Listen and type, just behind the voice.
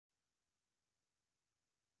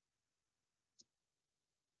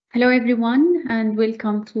Hello everyone and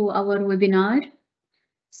welcome to our webinar,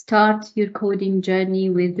 Start Your Coding Journey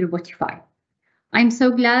with Robotify. I'm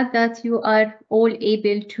so glad that you are all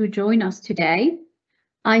able to join us today.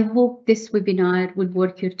 I hope this webinar will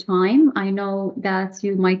worth your time. I know that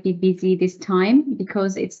you might be busy this time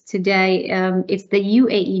because it's today, it's the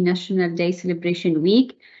UAE National Day Celebration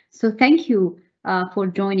Week. So thank you for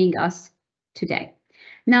joining us today.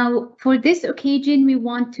 Now, for this occasion, we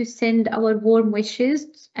want to send our warm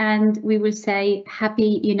wishes and we will say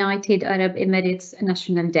Happy United Arab Emirates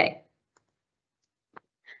National Day.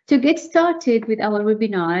 To get started with our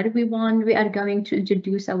webinar, we are going to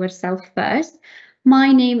introduce ourselves first.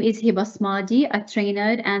 My name is Hiba Smadi, a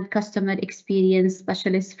trainer and customer experience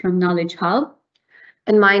specialist from Knowledge Hub.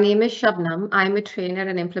 And my name is Shabnam. I'm a trainer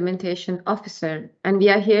and implementation officer, and we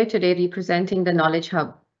are here today representing the Knowledge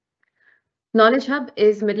Hub. Knowledge Hub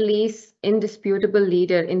is Middle East's indisputable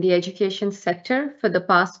leader in the education sector for the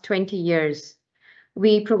past 20 years.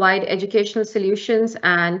 We provide educational solutions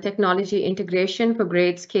and technology integration for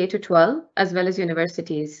grades K to 12, as well as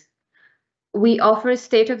universities. We offer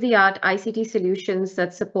state-of-the-art ICT solutions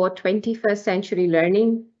that support 21st century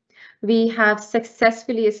learning. We have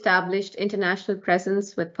successfully established international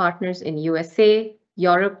presence with partners in USA,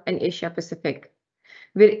 Europe, and Asia Pacific.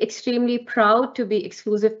 We're extremely proud to be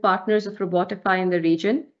exclusive partners of Robotify in the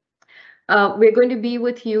region. We're going to be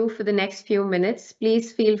with you for the next few minutes.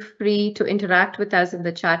 Please feel free to interact with us in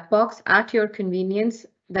the chat box at your convenience.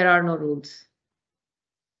 There are no rules.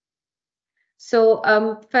 So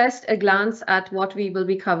first, a glance at what we will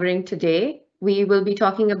be covering today. We will be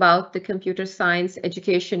talking about the Computer Science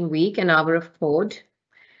Education Week and Hour of Code.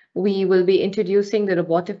 We will be introducing the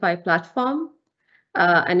Robotify platform,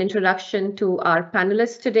 an introduction to our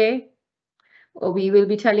panelists today. We will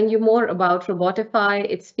be telling you more about Robotify,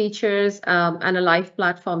 its features, and a live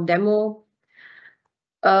platform demo.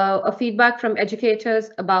 A feedback from educators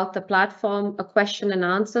about the platform, a question and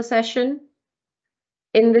answer session.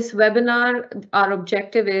 In this webinar, our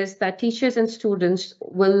objective is that teachers and students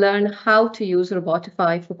will learn how to use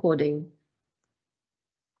Robotify for coding.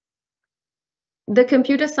 The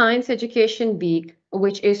Computer Science Education Week,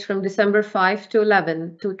 which is from December 5 to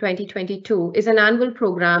 11 to 2022, is an annual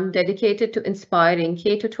program dedicated to inspiring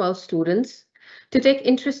K to 12 students to take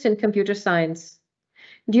interest in computer science.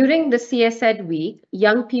 During the CSED week,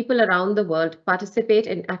 young people around the world participate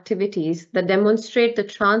in activities that demonstrate the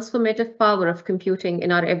transformative power of computing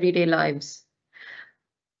in our everyday lives.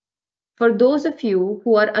 For those of you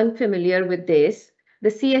who are unfamiliar with this, the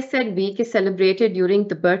CSED week is celebrated during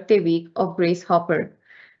the birthday week of Grace Hopper.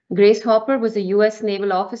 Grace Hopper was a US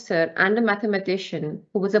naval officer and a mathematician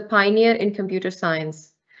who was a pioneer in computer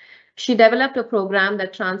science. She developed a program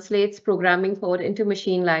that translates programming code into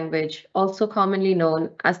machine language, also commonly known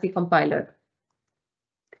as the compiler.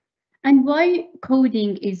 And why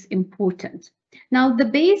coding is important. Now, the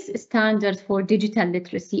base standards for digital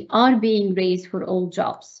literacy are being raised for all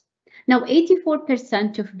jobs. Now,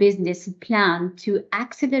 84% of business plan to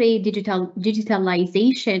accelerate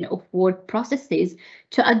digitalization of work processes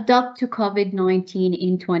to adapt to COVID-19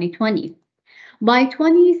 in 2020. By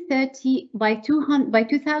 2030, by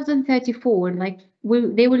 2034,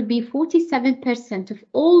 there will be 47% of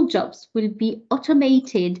all jobs will be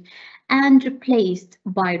automated and replaced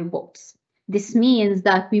by robots. This means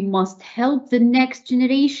that we must help the next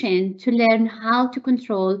generation to learn how to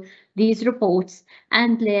control these robots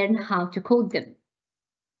and learn how to code them.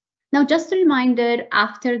 Now, just a reminder,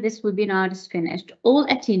 after this webinar is finished, all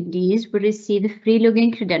attendees will receive a free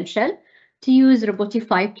login credential to use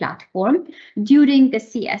Robotify platform during the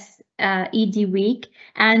CSED week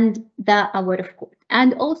and the hour of code.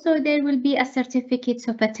 And also there will be a certificate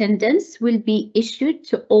of attendance will be issued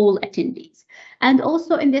to all attendees. And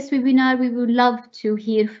also in this webinar, we would love to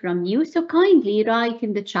hear from you. So kindly write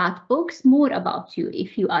in the chat box more about you,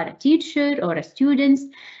 if you are a teacher or a student,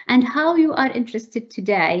 and how you are interested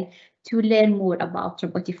today to learn more about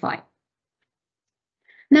Robotify.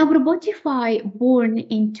 Now, Robotify, born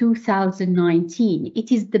in 2019,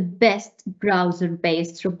 it is the best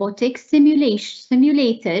browser-based robotics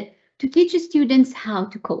simulator to teach students how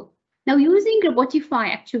to code. Now, using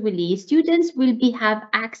Robotify, actually, students will have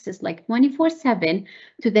access like 24/7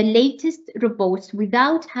 to the latest robots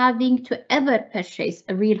without having to ever purchase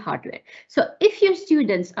a real hardware. So if your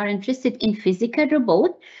students are interested in physical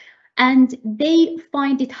robot, and they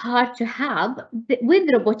find it hard to have, with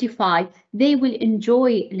Robotify, they will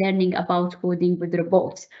enjoy learning about coding with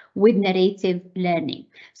robots, with narrative learning.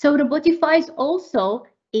 So Robotify is also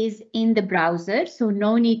is in the browser, so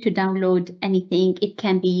no need to download anything. It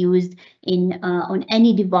can be used in on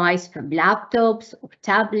any device from laptops or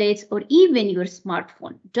tablets or even your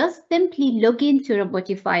smartphone. Just simply log into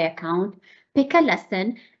Robotify account, pick a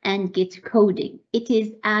lesson, and get coding. It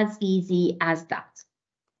is as easy as that.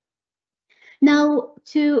 Now,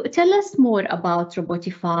 to tell us more about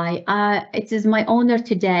Robotify, it is my honor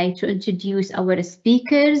today to introduce our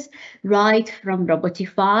speakers right from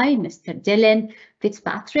Robotify, Mr. Dylan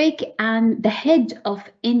Fitzpatrick, and the head of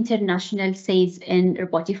international sales in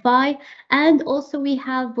Robotify. And also we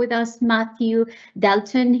have with us Matthew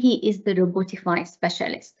Dalton. He is the Robotify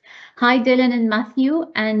specialist. Hi, Dylan and Matthew,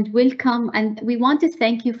 and welcome. And we want to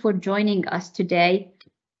thank you for joining us today.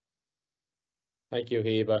 Thank you,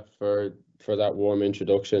 Hiba, for that warm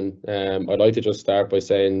introduction. I'd like to just start by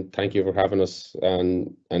saying thank you for having us,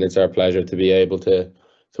 and it's our pleasure to be able to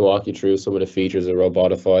walk you through some of the features of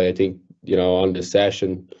Robotify. I think, on this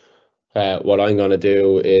session, what I'm going to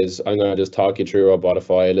do is I'm going to just talk you through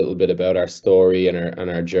Robotify, a little bit about our story and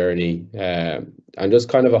our journey, and just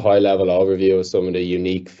kind of a high level overview of some of the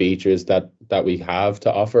unique features that we have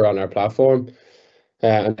to offer on our platform.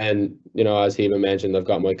 And then, as Hema mentioned, I've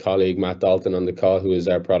got my colleague Matt Dalton on the call, who is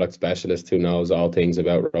our product specialist, who knows all things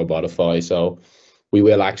about Robotify. So we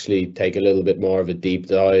will actually take a little bit more of a deep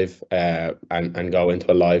dive and go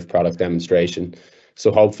into a live product demonstration.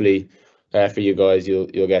 So hopefully, for you guys, you'll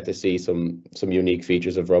get to see some unique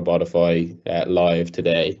features of Robotify live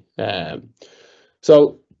today.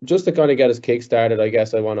 So just to kind of get us kick-started, I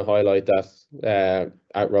guess I want to highlight that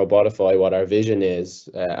at Robotify, what our vision is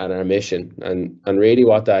and our mission. And really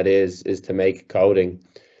what that is to make coding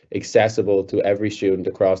accessible to every student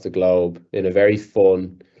across the globe in a very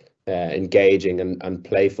fun, engaging and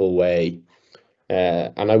playful way.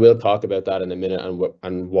 And I will talk about that in a minute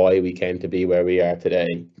and why we came to be where we are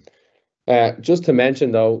today. Just to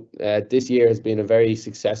mention though, this year has been a very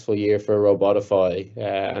successful year for Robotify.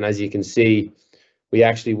 And as you can see, we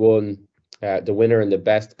actually won the winner in the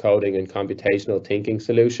best coding and computational thinking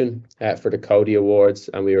solution for the Cody Awards,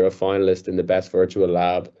 and we were a finalist in the best virtual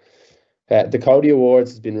lab. The Cody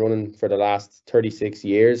Awards has been running for the last 36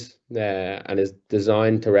 years and is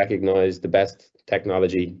designed to recognize the best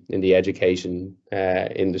technology in the education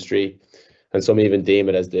industry, and some even deem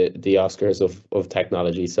it as the Oscars of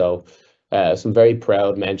technology. So some very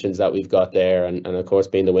proud mentions that we've got there, and of course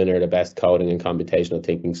being the winner of the best coding and computational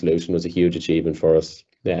thinking solution was a huge achievement for us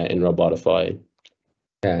in Robotify.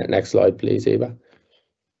 Next slide, please, Eva.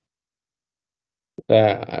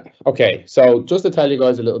 Okay, so just to tell you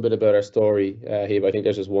guys a little bit about our story, Eva, I think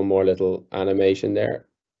there's just one more little animation there.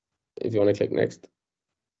 If you want to click next.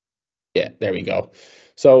 Yeah, there we go.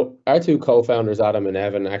 So our two co-founders, Adam and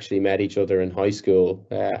Evan, actually met each other in high school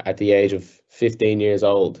at the age of 15 years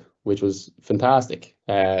old, which was fantastic.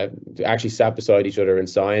 They actually sat beside each other in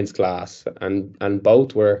science class, and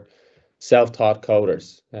both were self-taught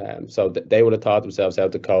coders. So they would have taught themselves how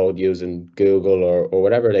to code using Google or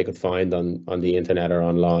whatever they could find on the internet or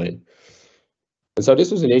online. And so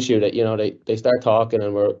this was an issue that, they start talking,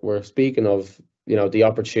 and we're speaking of, the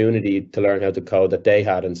opportunity to learn how to code that they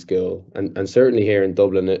had in school. And certainly here in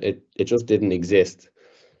Dublin, it just didn't exist.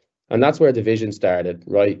 And that's where the vision started,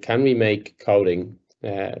 right? Can we make coding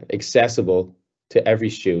accessible to every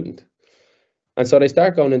student? And so they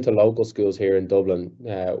start going into local schools here in Dublin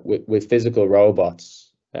with physical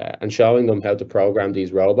robots and showing them how to program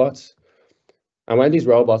these robots. And when these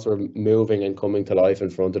robots were moving and coming to life in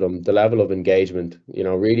front of them, the level of engagement,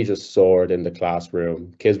 really just soared in the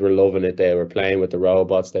classroom. Kids were loving it. They were playing with the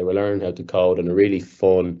robots. They were learning how to code in a really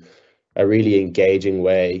fun, a really engaging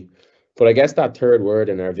way. But I guess that third word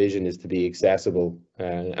in our vision is to be accessible.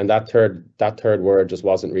 And that third word just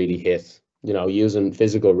wasn't really hit. Using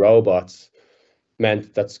physical robots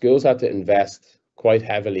meant that schools had to invest quite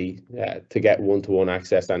heavily to get one-to-one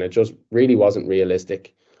access, and it just really wasn't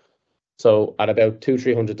realistic. So at about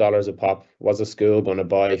 $200-300 a pop, was a school going to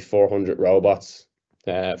buy 400 robots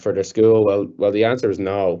for their school? Well, the answer is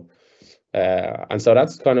no. And so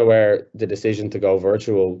that's kind of where the decision to go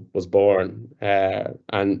virtual was born.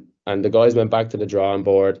 And the guys went back to the drawing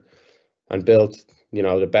board and built,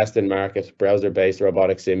 the best in market browser-based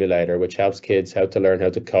robotic simulator, which helps kids how to learn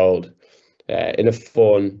how to code in a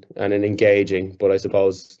fun and an engaging, but I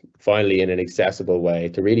suppose finally in an accessible way,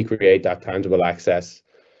 to really create that tangible access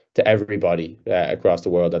to everybody across the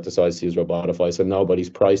world that decides to use Robotify, so nobody's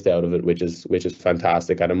priced out of it, which is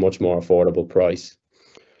fantastic, at a much more affordable price.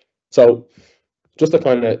 So just to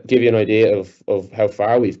kind of give you an idea of how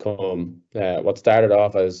far we've come, what started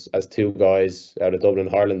off as two guys out of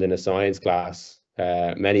Dublin, Ireland in a science class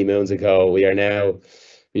many moons ago, we are now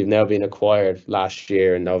We've now been acquired last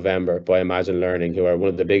year in November by Imagine Learning, who are one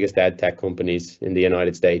of the biggest ed tech companies in the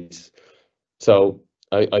United States. So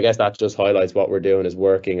I guess that just highlights what we're doing is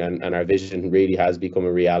working, and our vision really has become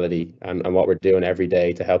a reality. And what we're doing every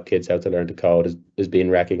day to help kids how to learn to code is being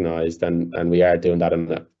recognized, and we are doing that,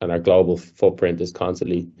 and our global footprint is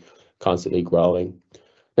constantly growing.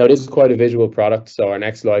 Now, this is quite a visual product, so our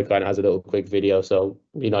next slide kind of has a little quick video. So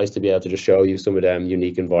it'd be nice to be able to just show you some of them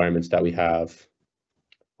unique environments that we have.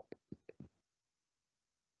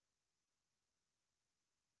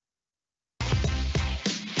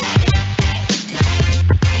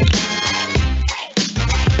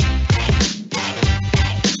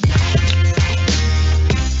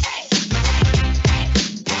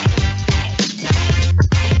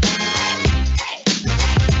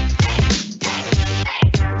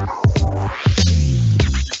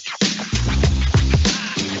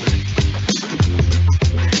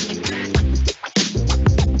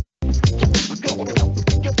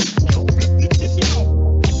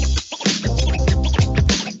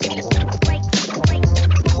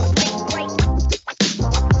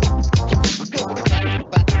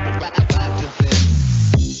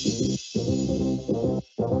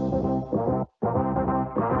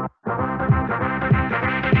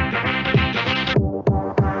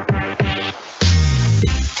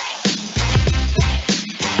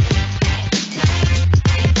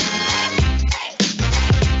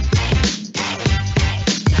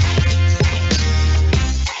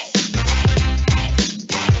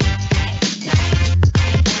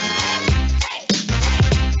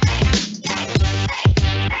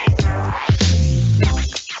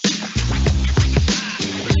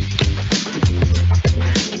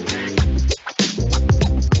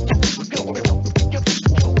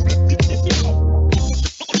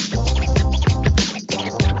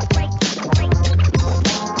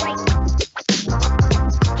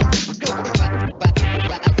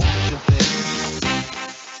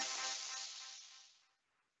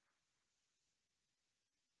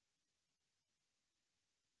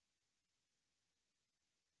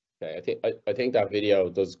 Okay, I think that video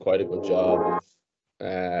does quite a good job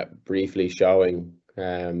of briefly showing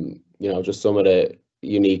just some of the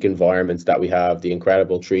unique environments that we have, the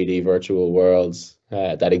incredible 3D virtual worlds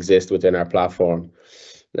that exist within our platform.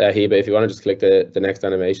 Hiba, if you want to just click the next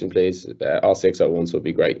animation, please. All 6 at once would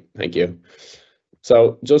be great. Thank you.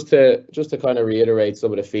 So just to kind of reiterate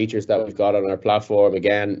some of the features that we've got on our platform,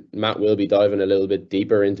 again, Matt will be diving a little bit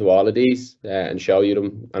deeper into all of these and show you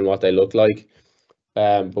them and what they look like.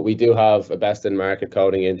 But we do have a best-in-market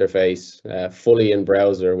coding interface, fully in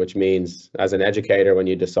browser, which means as an educator, when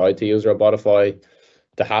you decide to use Robotify,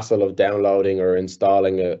 the hassle of downloading or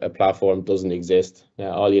installing a platform doesn't exist.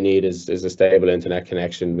 All you need is a stable internet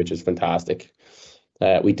connection, which is fantastic.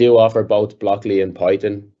 We do offer both Blockly and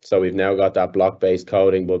Python, so we've now got that block-based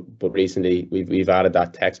coding, but recently we've added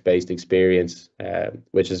that text-based experience,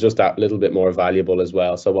 which is just that little bit more valuable as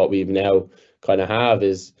well. So what we've now kind of have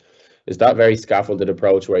is that very scaffolded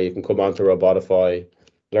approach where you can come onto Robotify,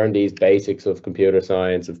 learn these basics of computer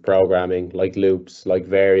science, of programming, like loops, like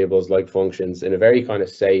variables, like functions, in a very kind of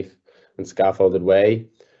safe and scaffolded way.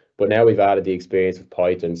 But now we've added the experience of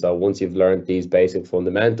Python. So once you've learned these basic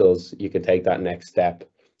fundamentals, you can take that next step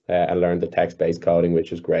and learn the text-based coding,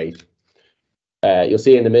 which is great. You'll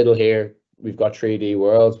see in the middle here, we've got 3D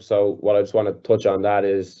worlds. So what I just want to touch on that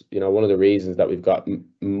is, one of the reasons that we've got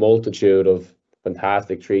multitude of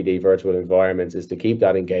fantastic 3D virtual environments is to keep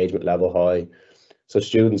that engagement level high. So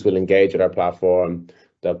students will engage with our platform,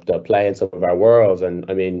 they'll play in some of our worlds, and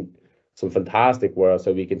I mean, some fantastic worlds.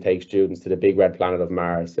 So we can take students to the big red planet of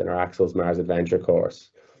Mars in our Axel's Mars Adventure course.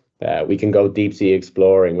 We can go deep sea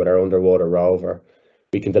exploring with our underwater rover.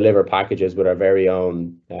 We can deliver packages with our very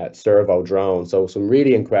own servo drone. So some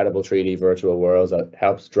really incredible 3D virtual worlds that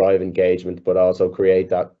helps drive engagement, but also create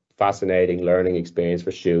that fascinating learning experience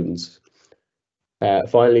for students.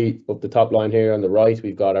 Finally, up the top line here on the right,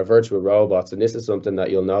 we've got our virtual robots, and this is something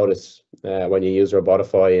that you'll notice when you use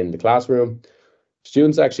Robotify in the classroom.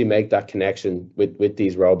 Students actually make that connection with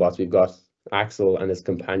these robots. We've got Axel and his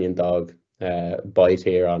companion dog, Bite,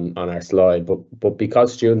 here on our slide, but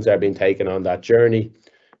because students are being taken on that journey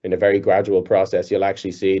in a very gradual process, you'll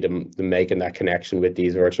actually see them making that connection with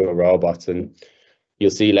these virtual robots, and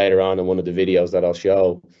you'll see later on in one of the videos that I'll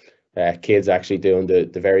show, kids actually doing the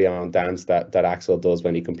very own dance that Axel does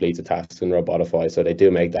when he completes a task in Robotify. So they do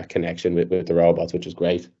make that connection with the robots, which is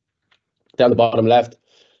great. Down the bottom left,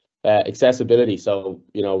 accessibility. So,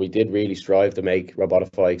 we did really strive to make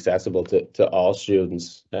Robotify accessible to all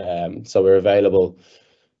students. So we're available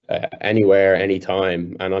anywhere,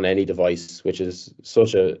 anytime, and on any device, which is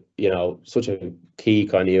such a such a key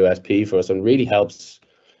kind of USP for us, and really helps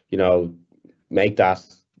make that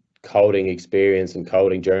coding experience and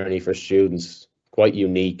coding journey for students quite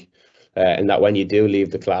unique. And that when you do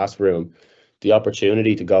leave the classroom, the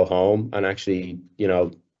opportunity to go home and actually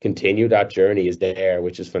continue that journey is there,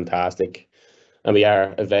 which is fantastic. And we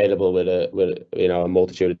are available with a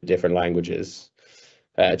multitude of different languages.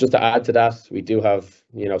 Just to add to that, we do have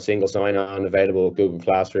single sign-on available with Google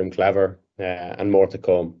Classroom, Clever, and more to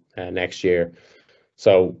come next year.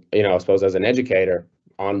 So I suppose as an educator,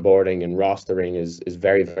 onboarding and rostering is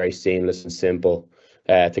very, very seamless and simple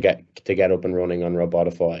to get up and running on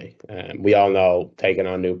Robotify. We all know taking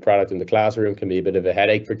on new product in the classroom can be a bit of a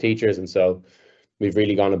headache for teachers, and so we've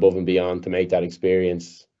really gone above and beyond to make that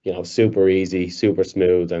experience super easy, super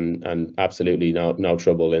smooth, and absolutely no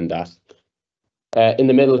trouble in that. In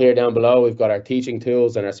the middle here down below, we've got our teaching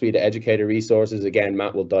tools and our suite of educator resources. Again,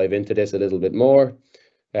 Matt will dive into this a little bit more.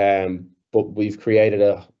 But we've created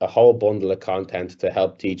a whole bundle of content to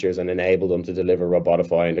help teachers and enable them to deliver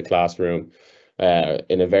Robotify in the classroom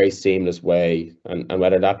in a very seamless way. And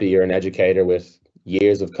whether that be you're an educator with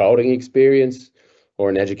years of coding experience or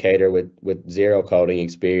an educator with zero coding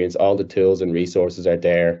experience, all the tools and resources are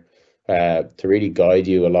there to really guide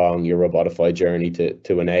you along your Robotify journey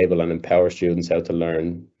to enable and empower students how to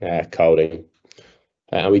learn coding.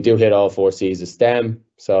 And we do hit all 4 C's of STEM,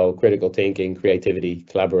 so critical thinking, creativity,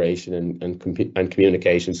 collaboration, and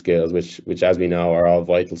communication skills, which as we know are all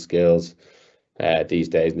vital skills these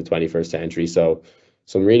days in the 21st century. So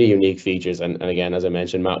some really unique features, and again, as I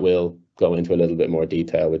mentioned, Matt will go into a little bit more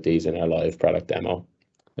detail with these in our live product demo.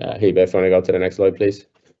 Hebe, if you want to go to the next slide, please,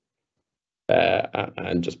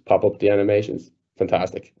 and just pop up the animations.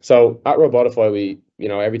 Fantastic. So at Robotify, we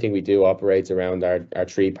everything we do operates around our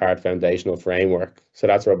 3-part foundational framework. So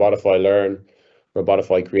that's Robotify Learn,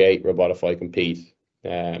 Robotify Create, Robotify Compete.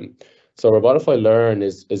 So Robotify Learn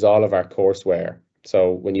is all of our courseware.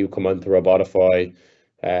 So when you come onto Robotify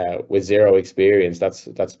with zero experience,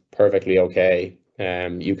 that's perfectly okay.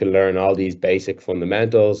 You can learn all these basic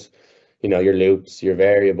fundamentals, your loops, your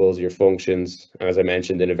variables, your functions, and as I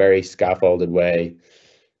mentioned, in a very scaffolded way.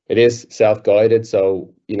 It is self-guided,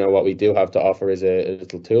 so what we do have to offer is a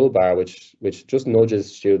little toolbar which just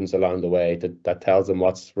nudges students along the way that tells them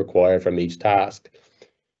what's required from each task.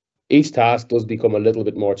 Each task does become a little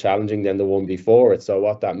bit more challenging than the one before it. So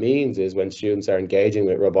what that means is when students are engaging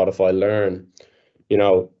with Robotify Learn,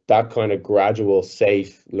 that kind of gradual,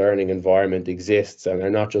 safe learning environment exists, and they're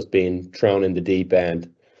not just being thrown in the deep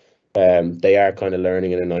end. They are kind of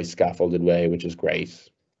learning in a nice scaffolded way, which is great.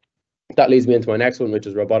 That leads me into my next one, which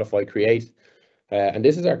is Robotify Create. And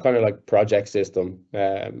this is our kind of like project system.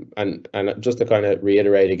 And just to kind of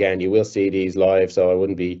reiterate again, you will see these live, so I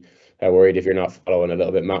wouldn't be worried if you're not following a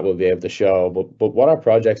little bit. Matt will be able to show. But what our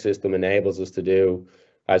project system enables us to do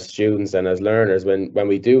as students and as learners, when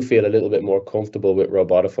we do feel a little bit more comfortable with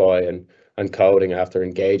Robotify and coding after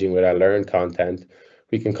engaging with our learned content,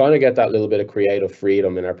 we can kind of get that little bit of creative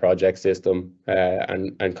freedom in our project system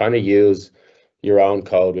and kind of use your own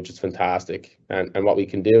code, which is fantastic. And what we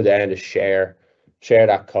can do then is share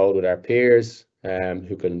that code with our peers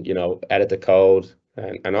who can, edit the code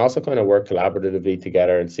and also kind of work collaboratively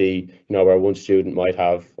together and see, where one student might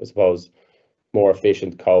have, I suppose, more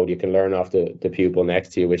efficient code. You can learn off the pupil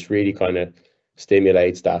next to you, which really kind of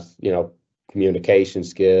stimulates that, communication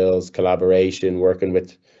skills, collaboration, working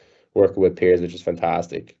with peers, which is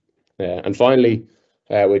fantastic. And finally,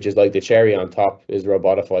 which is like the cherry on top, is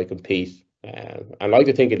Robotify Compete. I like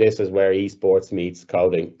to think of this as where esports meets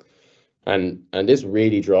coding. And this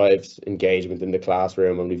really drives engagement in the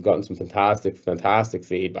classroom, and we've gotten some fantastic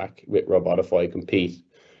feedback with Robotify Compete.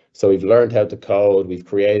 So we've learned how to code, we've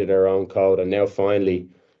created our own code, and now finally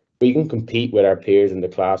we can compete with our peers in the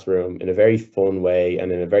classroom in a very fun way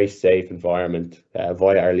and in a very safe environment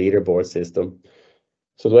via our leaderboard system.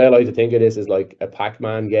 So the way I like to think of this is like a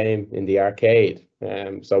Pac-Man game in the arcade.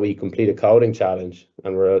 So we complete a coding challenge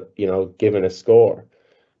and we're given a score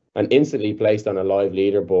and instantly placed on a live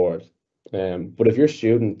leaderboard. But if your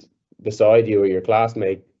student beside you or your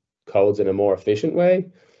classmate codes in a more efficient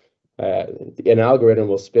way, an algorithm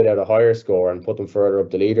will spit out a higher score and put them further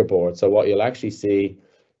up the leaderboard. So what you'll actually see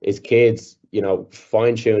is kids,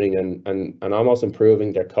 fine-tuning and almost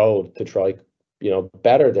improving their code to try,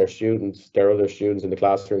 better their other students in the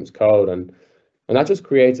classroom's code. And that just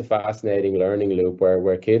creates a fascinating learning loop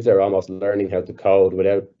where kids are almost learning how to code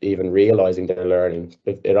without even realizing they're learning.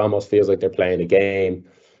 It almost feels like they're playing a game.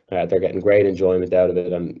 They're getting great enjoyment out of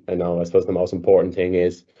it. And I suppose the most important thing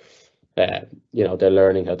is you know, they're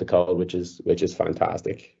learning how to code, which is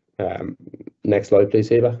fantastic. Next slide, please,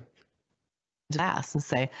 Hiba. Ask and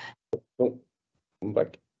say, oh, I'm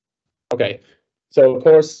back. Okay, so of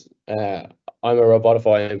course, I'm a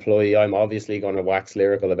Robotify employee. I'm obviously going to wax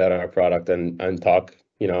lyrical about our product and talk,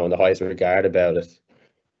 you know, in the highest regard about it.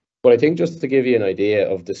 But I think just to give you an idea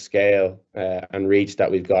of the scale and reach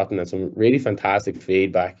that we've gotten, and some really fantastic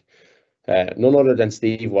feedback, none other than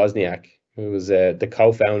Steve Wozniak, who was the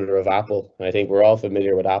co-founder of Apple. I think we're all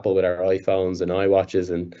familiar with Apple with our iPhones and iWatches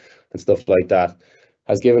and stuff like that,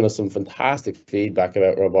 has given us some fantastic feedback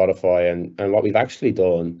about Robotify. And what we've actually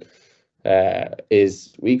done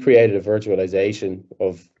is we created a virtualization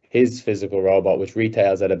of his physical robot, which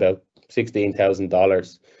retails at about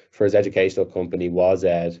 $16,000 for his educational company,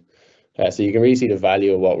 WozEd. So you can really see the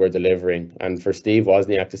value of what we're delivering. And for Steve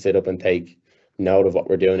Wozniak to sit up and take note of what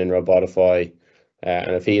we're doing in Robotify,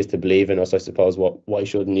 and if he is to believe in us, I suppose, why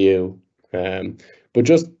shouldn't you? But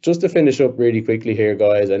just to finish up really quickly here,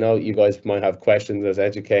 guys, I know you guys might have questions as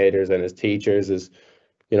educators and as teachers, as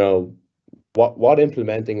you know, what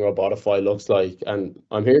implementing Robotify looks like. And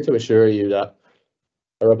I'm here to assure you that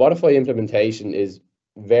a Robotify implementation is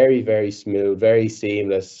very, very smooth, very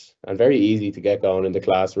seamless, and very easy to get going in the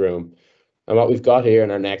classroom. And what we've got here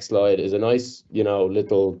in our next slide is a nice, you know,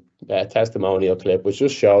 little testimonial clip, which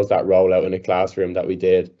just shows that rollout in a classroom that we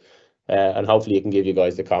did. And hopefully it can give you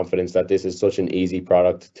guys the confidence that this is such an easy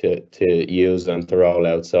product to use and to roll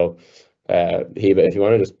out. So Hiba, if you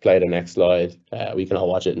want to just play the next slide, we can all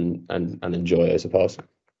watch it and enjoy, I suppose.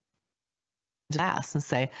 ask and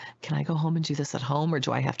say, can I go home and do this at home, or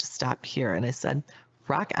do I have to stop here? And I said,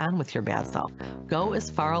 rock on with your bad self. Go as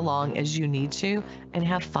far along as you need to and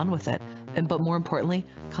have fun with it. But more importantly,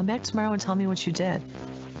 come back tomorrow and tell me what you did.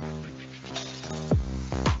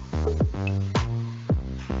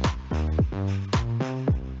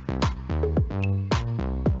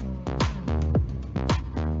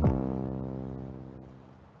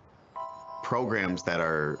 Programs that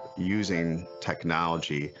are using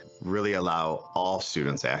technology really allow all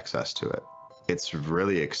students access to it. It's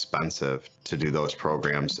really expensive to do those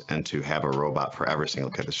programs and to have a robot for every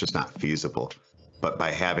single kid. It's just not feasible. But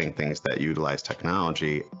by having things that utilize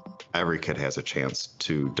technology, every kid has a chance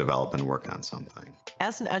to develop and work on something.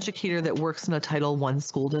 As an educator that works in a Title I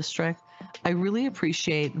school district, I really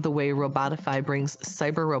appreciate the way Robotify brings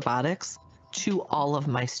cyber robotics to all of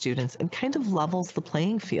my students and kind of levels the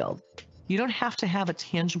playing field. You don't have to have a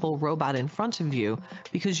tangible robot in front of you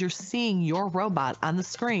because you're seeing your robot on the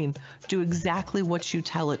screen do exactly what you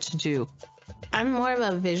tell it to do. I'm more of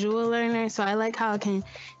a visual learner, so I like how I can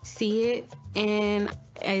see it, and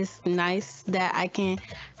it's nice that I can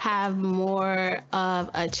have more of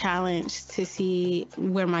a challenge to see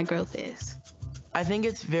where my growth is. I think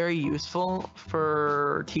it's very useful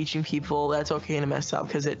for teaching people that's okay to mess up,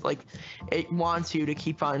 because it wants you to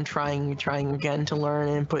keep on trying again to learn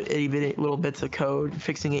and put little bits of code,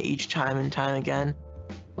 fixing it each time and time again.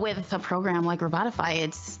 With a program like Robotify,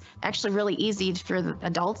 it's actually really easy for the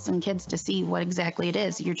adults and kids to see what exactly it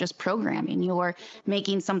is. You're just programming. You're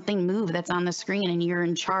making something move that's on the screen, and you're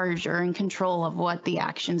in charge or in control of what the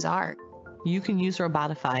actions are. You can use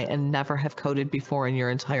Robotify and never have coded before in your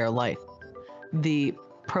entire life. The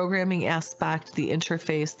programming aspect, the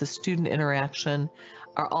interface, the student interaction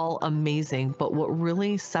are all amazing, but what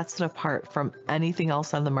really sets it apart from anything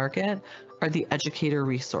else on the market are the educator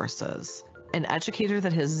resources. An educator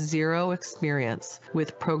that has zero experience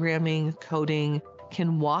with programming, coding,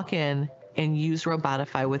 can walk in and use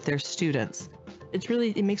Robotify with their students.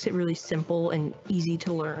 It makes it really simple and easy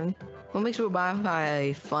to learn. What makes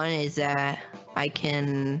Robotify fun is that I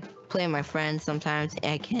can play with my friends sometimes.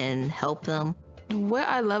 I can help them. What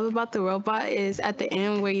I love about the robot is at the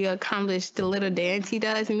end where you accomplish the little dance he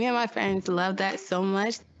does. Me and my friends love that so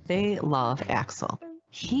much. They love Axel.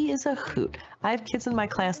 He is a hoot. I have kids in my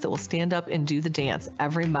class that will stand up and do the dance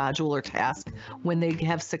every module or task when they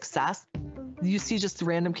have success. You see just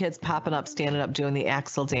random kids popping up, standing up, doing the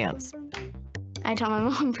Axel dance. I tell my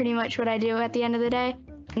mom pretty much what I do at the end of the day.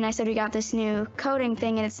 And I said we got this new coding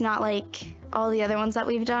thing, and it's not like all the other ones that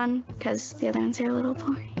we've done, because the other ones are a little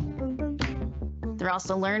boring. They're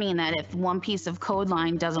also learning that if one piece of code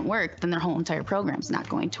line doesn't work, then their whole entire program's not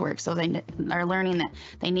going to work. So they are learning that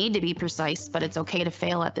they need to be precise, but it's okay to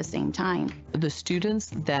fail at the same time. The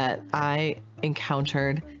students that I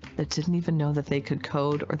encountered that didn't even know that they could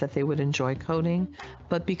code or that they would enjoy coding,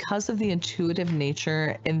 but because of the intuitive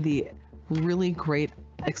nature and the really great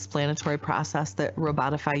explanatory process that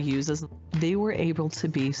Robotify uses, they were able to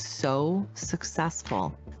be so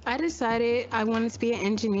successful. I decided I wanted to be an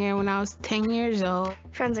engineer when I was 10 years old.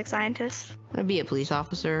 Forensic scientist. I'd be a police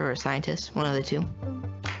officer or a scientist, one of the two.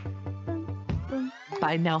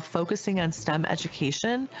 By now focusing on STEM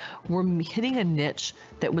education, we're hitting a niche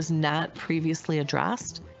that was not previously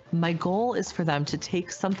addressed. My goal is for them to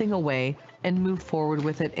take something away and move forward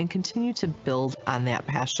with it and continue to build on that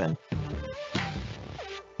passion.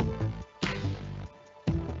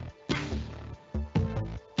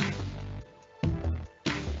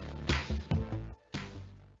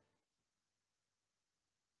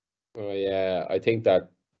 Oh yeah, I think that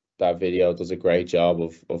video does a great job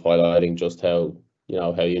of highlighting just how, you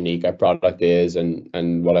know, how unique our product is,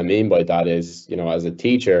 and what I mean by that is, you know, as a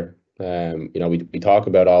teacher, you know, we talk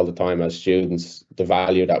about all the time as students the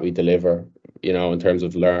value that we deliver, you know, in terms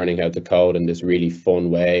of learning how to code in this really fun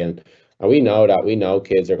way, and we know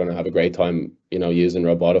kids are going to have a great time, you know, using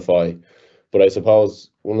Robotify. But I suppose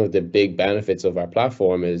one of the big benefits of our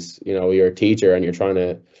platform is, you know, you're a teacher and you're trying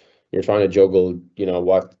to juggle, you know,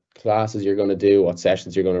 what classes you're going to do, what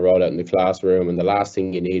sessions you're going to roll out in the classroom, and the last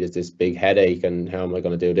thing you need is this big headache and how am I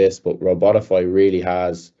going to do this? But Robotify really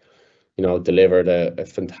has, you know, delivered a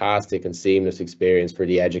fantastic and seamless experience for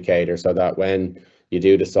the educator, so that when you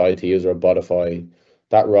do decide to use Robotify,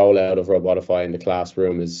 that rollout of Robotify in the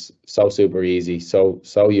classroom is so super easy, so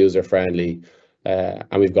user friendly,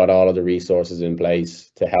 and we've got all of the resources in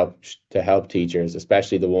place to help teachers,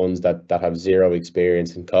 especially the ones that have zero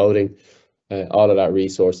experience in coding. All of that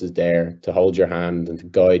resource is there to hold your hand and to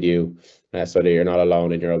guide you, so that you're not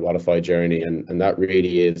alone in your Robotify journey. And that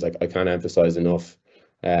really is, like, I can't emphasize enough.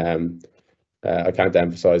 I can't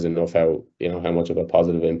emphasize enough how, you know, how much of a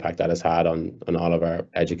positive impact that has had on all of our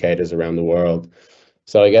educators around the world.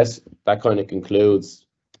 So I guess that kind of concludes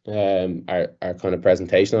our kind of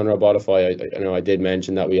presentation on Robotify. I know I did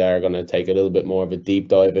mention that we are going to take a little bit more of a deep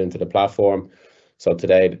dive into the platform. So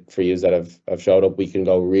today, for you that have showed up, we can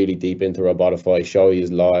go really deep into Robotify, show you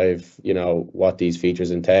live, you know, what these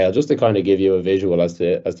features entail, just to kind of give you a visual as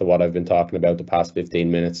to what I've been talking about the past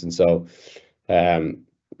 15 minutes. And so, you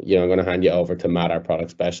know, I'm going to hand you over to Matt, our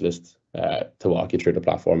product specialist, to walk you through the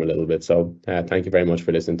platform a little bit. So thank you very much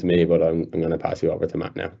for listening to me, but I'm going to pass you over to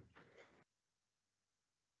Matt now.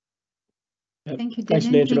 Thank you, Dylan. Thanks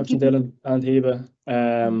for the introduction, Dylan and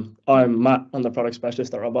Hiba. I'm Matt, I'm the product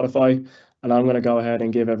specialist at Robotify, and I'm going to go ahead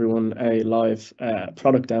and give everyone a live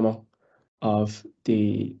product demo of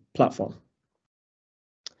the platform.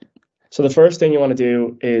 So the first thing you want to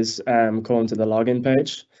do is come to the login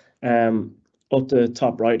page. Up the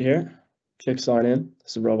top right here, click sign in.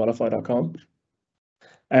 This is robotify.com.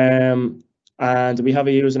 And we have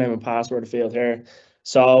a username and password field here.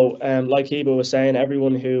 So like Hiba was saying,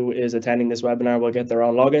 everyone who is attending this webinar will get their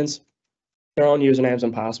own logins, their own usernames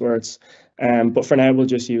and passwords. But for now, we'll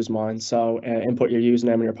just use mine. So input your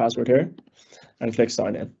username and your password here and click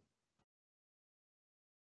sign in.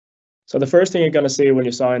 So the first thing you're going to see when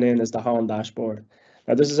you sign in is the home dashboard.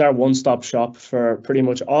 Now, this is our one-stop shop for pretty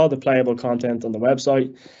much all the playable content on the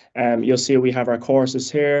website. You'll see we have our courses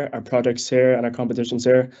here, our projects here, and our competitions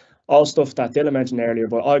here. All stuff that Dylan mentioned earlier,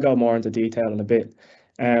 but I'll go more into detail in a bit.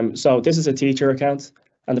 So this is a teacher account.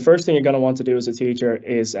 And the first thing you're going to want to do as a teacher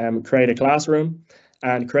is create a classroom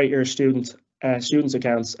and create your students'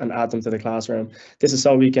 accounts and add them to the classroom. This is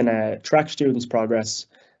so we can track students' progress.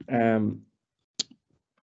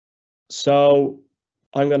 So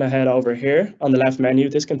I'm going to head over here on the left menu.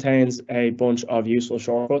 This contains a bunch of useful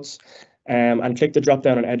shortcuts, and click the drop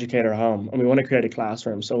down on Educator Home. And we want to create a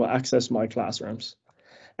classroom, so we'll access My Classrooms.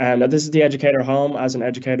 Now this is the Educator Home. As an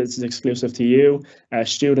educator, this is exclusive to you.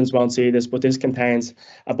 Students won't see this, but this contains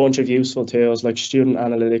a bunch of useful tools like student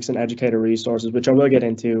analytics and educator resources, which I will get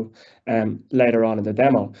into later on in the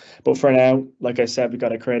demo. But for now, like I said, we've got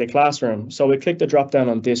to create a classroom. So we click the drop down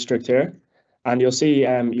on District here, and you'll see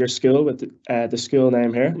your school with the school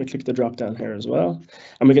name here. We click the drop down here as well,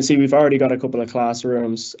 and we can see we've already got a couple of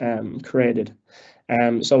classrooms created.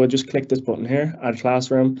 So we'll just click this button here, add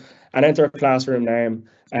classroom, and enter a classroom name,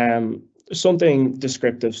 something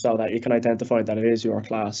descriptive so that you can identify that it is your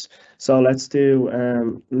class. So let's do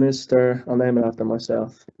Mr. I'll name it after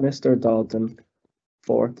myself, Mr. Dalton,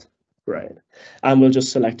 4th grade, and we'll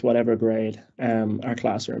just select whatever grade our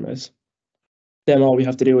classroom is. Then all we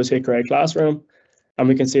have to do is hit create classroom, and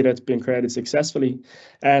we can see that it's been created successfully.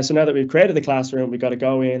 So now that we've created the classroom, we've got to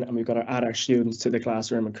go in and we've got to add our students to the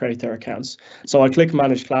classroom and create their accounts. So I click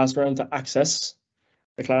Manage Classroom to access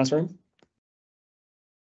the classroom.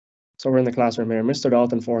 So we're in the classroom here, Mr.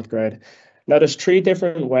 Dalton, 4th grade. Now there's 3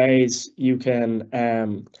 different ways you can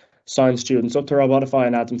sign students up to Robotify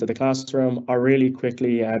and add them to the classroom, or really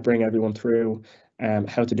quickly bring everyone through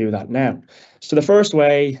how to do that now. So the first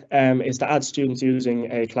way is to add students using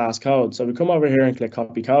a class code. So we come over here and click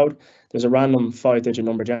copy code. There's a random 5-digit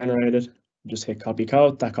number generated. Just hit copy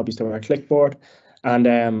code, that copies to our clipboard. And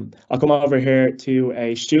I'll come over here to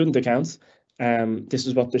a student account. This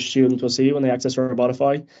is what the student will see when they access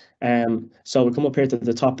Robotify. So we come up here to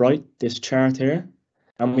the top right, this chart here,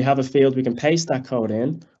 and we have a field we can paste that code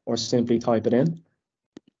in or simply type it in.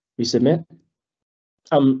 We submit.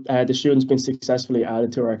 The student's been successfully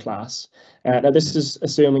added to our class. Now this is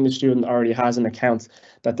assuming the student already has an account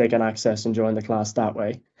that they can access and join the class that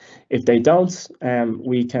way. If they don't,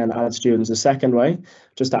 we can add students a second way,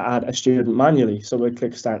 just to add a student manually. So we'll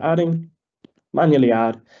click start adding, manually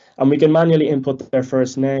add, and we can manually input their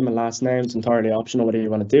first name and last name. It's entirely optional whether you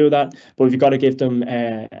want to do that, but we've got to give them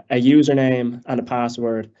a username and a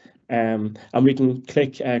password, and we can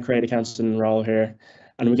click create accounts and enroll here.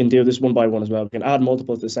 And we can do this one by one as well. We can add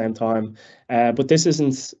multiple at the same time, but this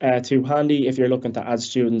isn't too handy if you're looking to add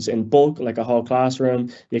students in bulk, like a whole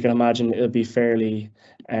classroom. You can imagine it'll be fairly,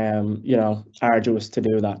 arduous to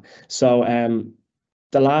do that. So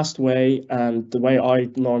the last way, and the way I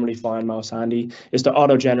normally find most handy, is to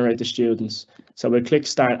auto-generate the students. So we'll click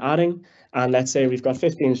start adding, and let's say we've got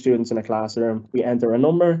 15 students in a classroom. We enter a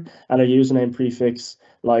number and a username prefix,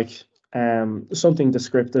 like something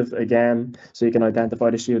descriptive again, so you can identify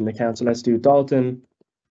the student account. So let's do Dalton,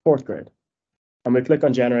 4th grade, and we click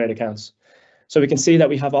on generate accounts. So we can see that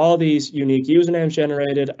we have all these unique usernames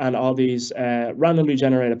generated and all these randomly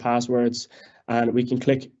generated passwords, and we can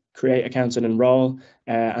click create accounts and enroll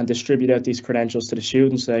and distribute out these credentials to the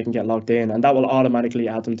students so they can get logged in, and that will automatically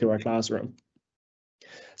add them to our classroom.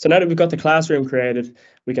 So now that we've got the classroom created,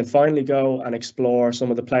 we can finally go and explore some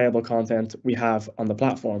of the playable content we have on the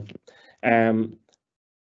platform.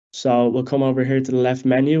 So we'll come over here to the left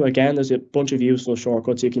menu. Again, there's a bunch of useful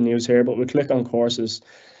shortcuts you can use here, but we'll click on courses.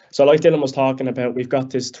 So like Dylan was talking about, we've got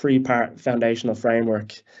this 3-part foundational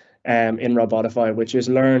framework in Robotify, which is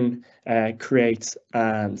learn, create,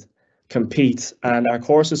 and compete. And our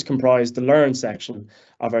courses comprise the learn section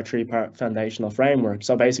of our 3-part foundational framework.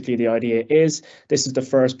 So basically the idea is this is the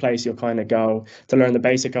first place you'll kind of go to learn the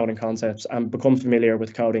basic coding concepts and become familiar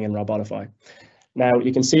with coding in Robotify. Now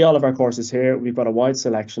you can see all of our courses here. We've got a wide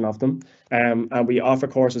selection of them, and we offer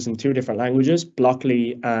courses in 2 different languages,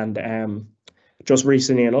 Blockly and just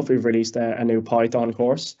recently enough, we've released a new Python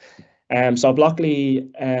course. So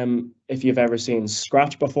Blockly, if you've ever seen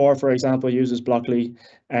Scratch before, for example, uses Blockly.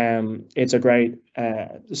 It's a great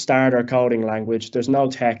starter coding language. There's no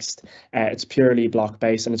text. It's purely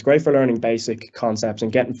block-based, and it's great for learning basic concepts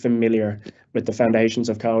and getting familiar with the foundations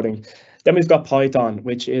of coding. Then we've got Python,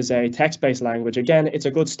 which is a text-based language. Again, it's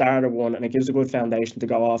a good starter one, and it gives a good foundation to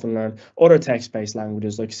go off and learn other text-based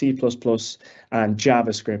languages like C++ and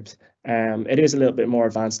JavaScript. It is a little bit more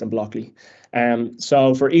advanced than Blockly.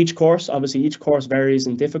 So for each course, obviously each course varies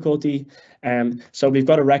in difficulty. So we've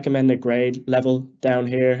got a recommended grade level down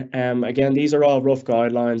here. Again, these are all rough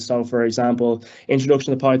guidelines. So for example,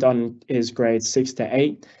 Introduction to Python is grade 6 to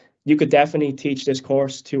 8. You could definitely teach this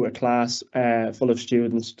course to a class full of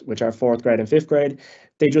students, which are 4th grade and 5th grade.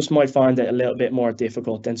 They just might find it a little bit more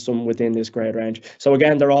difficult than some within this grade range. So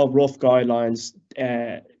again, they're all rough guidelines.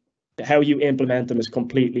 How you implement them is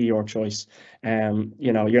completely your choice.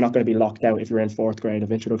 You're not going to be locked out if you're in 4th grade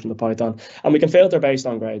of Introduction to Python. And we can filter based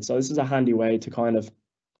on grades. So this is a handy way to kind of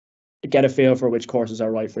get a feel for which courses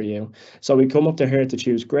are right for you. So we come up to here to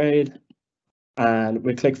choose grade, and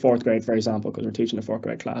we click 4th grade, for example, because we're teaching a 4th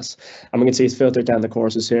grade class. And we can see it's filtered down the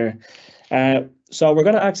courses here. So we're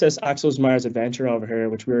going to access Axel's Mars Adventure over here,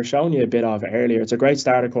 which we were showing you a bit of earlier. It's a great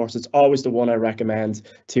starter course. It's always the one I recommend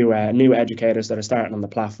to new educators that are starting on the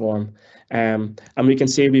platform. And we can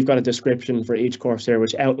see we've got a description for each course here,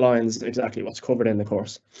 which outlines exactly what's covered in the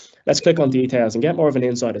course. Let's click on details and get more of an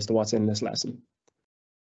insight as to what's in this lesson.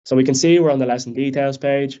 So we can see we're on the lesson details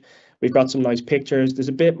page. We've got some nice pictures. There's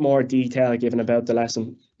a bit more detail given about the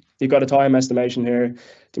lesson. You've got a time estimation here,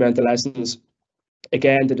 the amount of lessons,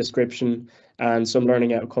 again, the description, and some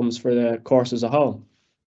learning outcomes for the course as a whole.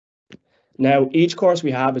 Now, each course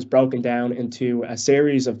we have is broken down into a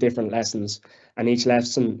series of different lessons, and each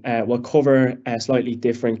lesson will cover a slightly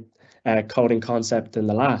different coding concept than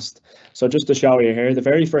the last. So just to show you here, the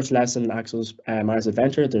very first lesson, Axel's Mars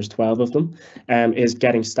Adventure, there's 12 of them, is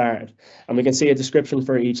getting started. And we can see a description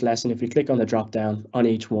for each lesson if you click on the drop down on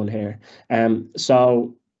each one here.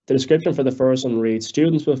 So The description for the first one reads,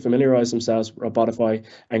 students will familiarize themselves with Robotify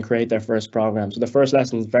and create their first program. So the first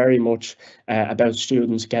lesson is very much about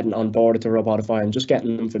students getting on board to Robotify and just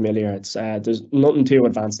getting them familiar. It's there's nothing too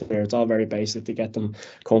advanced here. It's all very basic to get them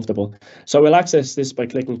comfortable. So we'll access this by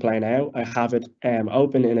clicking play now. I have it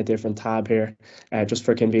open in a different tab here, just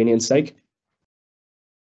for convenience sake.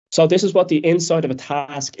 So this is what the inside of a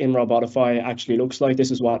task in Robotify actually looks like.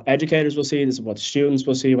 This is what educators will see. This is what students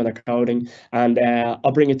will see when they're coding. And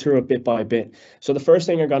I'll bring it through it bit by bit. So the first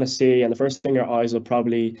thing you're going to see, and the first thing your eyes will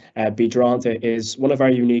probably be drawn to, is one of our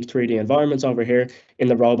unique 3D environments over here in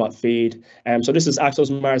the robot feed. So this is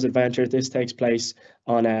Axel's Mars Adventure. This takes place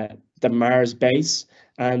on the Mars base.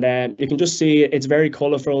 And you can just see it's very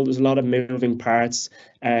colorful. There's a lot of moving parts.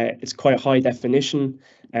 It's quite high definition,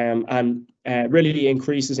 and really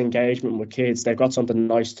increases engagement with kids. They've got something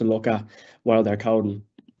nice to look at while they're coding.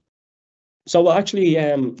 So we'll actually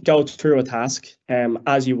go through a task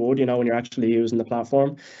as you would, when you're actually using the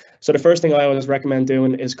platform. So the first thing I always recommend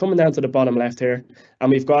doing is coming down to the bottom left here,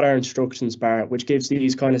 and we've got our instructions bar, which gives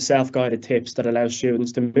these kind of self-guided tips that allow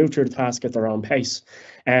students to move through the task at their own pace.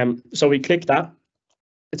 So we click that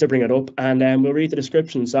to bring it up, and we'll read the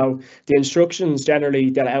description. So the instructions, generally,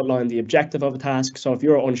 they'll outline the objective of a task. So if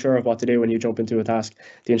you're unsure of what to do when you jump into a task,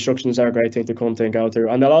 the instructions are a great thing to come to and go through.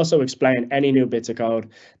 And they'll also explain any new bits of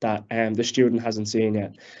code that the student hasn't seen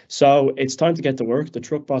yet. So it's time to get to work. The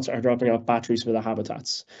truck bots are dropping off batteries for the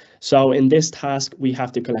habitats. So in this task, we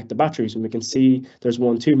have to collect the batteries, and we can see there's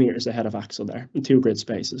one 2 meters ahead of Axel there, in 2 grid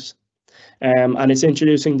spaces. And it's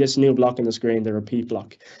introducing this new block on the screen, the repeat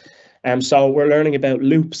block. So we're learning about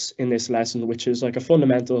loops in this lesson, which is like a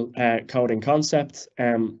fundamental coding concept.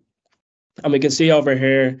 And we can see over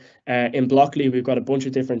here in Blockly, we've got a bunch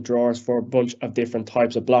of different drawers for a bunch of different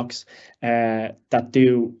types of blocks that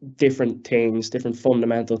do different things, different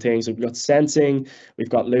fundamental things. We've got sensing, we've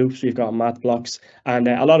got loops, we've got math blocks, and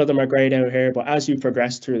a lot of them are grayed out here. But as you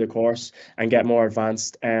progress through the course and get more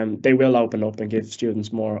advanced, they will open up and give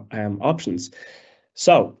students more options.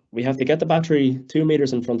 So we have to get the battery 2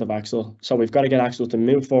 meters in front of Axel. So we've got to get Axel to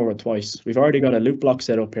move forward twice. We've already got a loop block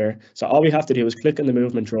set up here. So all we have to do is click in the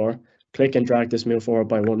movement drawer, click and drag this move forward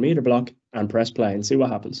by 1 meter block, and press play and see what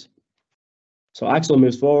happens. So Axel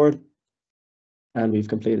moves forward, and we've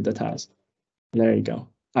completed the task. And there you go.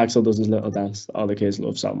 Axel does his little dance all the kids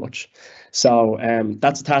love so much. So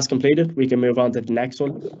that's the task completed. We can move on to the next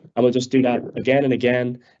one, and we'll just do that again and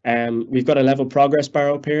again. We've got a level progress bar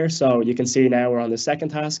up here, so you can see now we're on the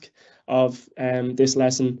second task of this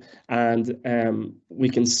lesson, and we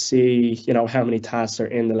can see how many tasks are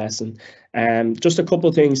in the lesson. Just a couple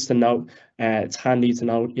of things to note. It's handy to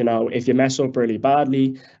note, if you mess up really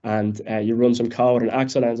badly and you run some code and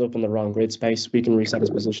Axel ends up in the wrong grid space, we can reset his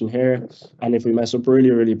position here. And if we mess up really,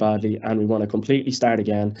 really badly and we want to completely start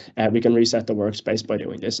again, we can reset the workspace by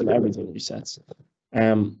doing this, and everything resets.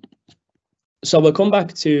 So we'll come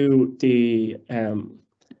back to the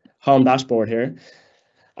home dashboard here.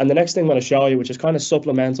 And the next thing I'm going to show you, which is kind of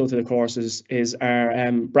supplemental to the courses, is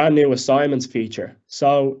our brand new assignments feature.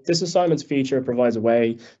 So this assignments feature provides a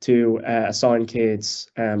way to assign kids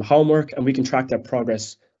homework, and we can track their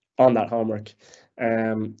progress on that homework.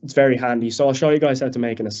 It's very handy. So I'll show you guys how to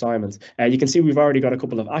make an assignment. You can see we've already got a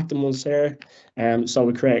couple of active ones here. So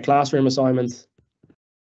we create a classroom assignment.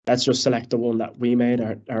 Let's just select the one that we made,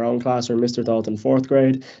 our own classroom, Mr. Dalton, 4th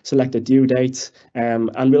grade. Select the due date, and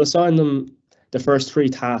we'll assign them the first 3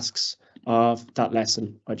 tasks of that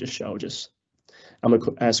lesson I just showed you. And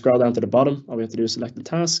we'll scroll down to the bottom. All we have to do is select the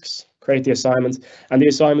tasks, create the assignment, and the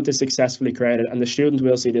assignment is successfully created. And the student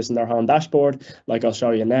will see this in their home dashboard, like I'll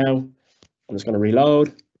show you now. I'm just going to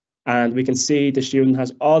reload, and we can see the student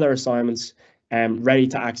has all their assignments ready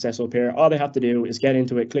to access up here. All they have to do is get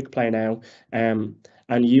into it, click play now, and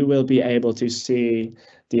you will be able to see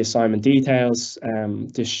the assignment details,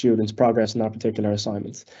 the student's progress in that particular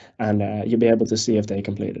assignment, and you'll be able to see if they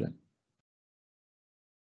completed it.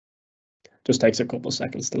 Just takes a couple of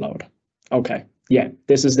seconds to load. Okay, yeah,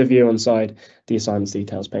 this is the view inside the assignments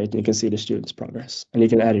details page, and you can see the student's progress, and you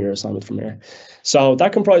can edit your assignment from here. So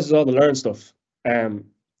that comprises all the learn stuff of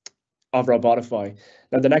Robotify.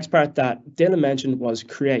 Now, the next part that Dylan mentioned was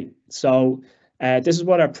create. So this is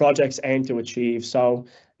what our projects aim to achieve. So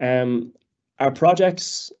our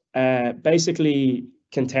projects basically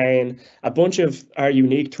contain a bunch of our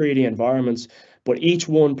unique 3D environments, but each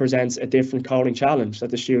one presents a different coding challenge that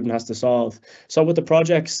the student has to solve. So with the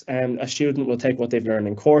projects, a student will take what they've learned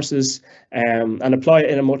in courses and apply it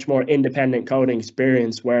in a much more independent coding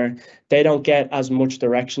experience where they don't get as much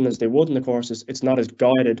direction as they would in the courses. It's not as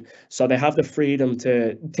guided, so they have the freedom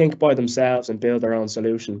to think by themselves and build their own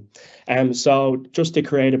solution. So just to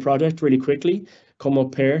create a project really quickly, come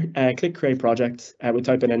up here, click create project. We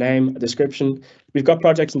type in a name, a description. We've got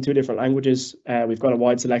projects in 2 different languages. We've got a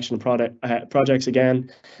wide selection of projects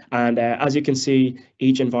again. And as you can see,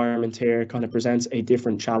 each environment here kind of presents a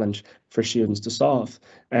different challenge for students to solve.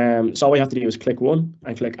 So all we have to do is click one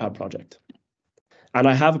and click add project. And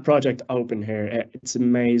I have a project open here. It's a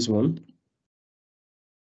maze one.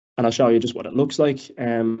 And I'll show you just what it looks like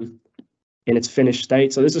in its finished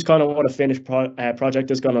state. So this is kind of what a finished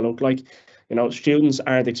project is going to look like. You know, students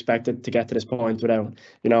aren't expected to get to this point without,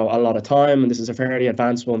 you know, a lot of time. And this is a fairly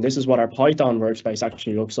advanced one. This is what our Python workspace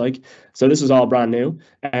actually looks like. So this is all brand new.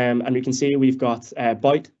 And we can see we've got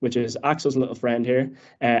Byte, which is Axel's little friend here.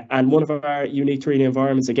 And one of our unique 3D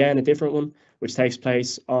environments, again, a different one, which takes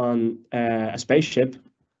place on a spaceship.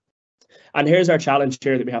 And here's our challenge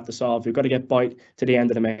here that we have to solve. We've got to get Byte to the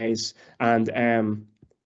end of the maze. And,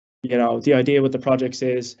 you know, the idea with the projects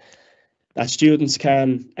is that students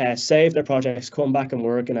can save their projects, come back and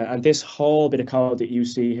work in it. And this whole bit of code that you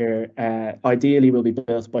see here, ideally will be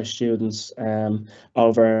built by students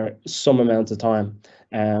over some amount of time.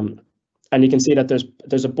 And you can see that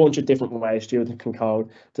there's a bunch of different ways students can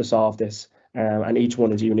code to solve this, and each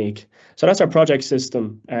one is unique. So that's our project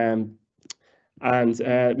system. And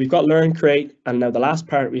we've got learn, create, and now the last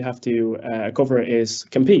part we have to cover is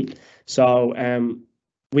compete. So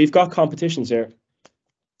we've got competitions here.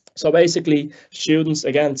 So basically, students,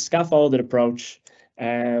 again, scaffolded approach.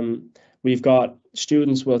 We've got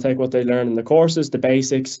students will take what they learn in the courses, the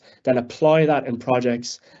basics, then apply that in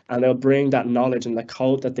projects, and they'll bring that knowledge and the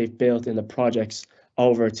code that they've built in the projects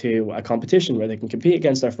over to a competition where they can compete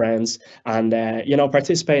against their friends and you know,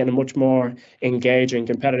 participate in a much more engaging,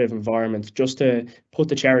 competitive environment, just to put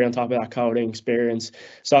the cherry on top of that coding experience.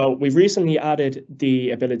 So we've recently added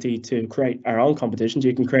the ability to create our own competitions.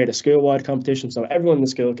 You can create a school-wide competition, so everyone in the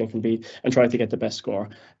school can compete and try to get the best score.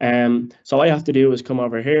 So all I have to do is come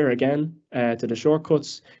over here again to the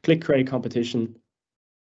shortcuts, click create competition,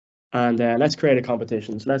 and let's create a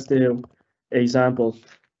competition. So let's do example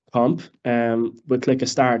comp. We'll click a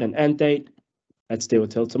start and end date. Let's do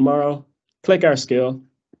it till tomorrow. Click our skill.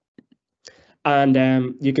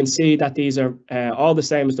 And you can see that these are all the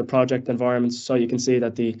same as the project environments. So you can see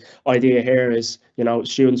that the idea here is, you know,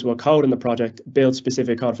 students will code in the project, build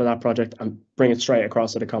specific code for that project and bring it straight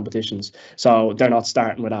across to the competitions. So they're not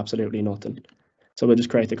starting with absolutely nothing. So we'll just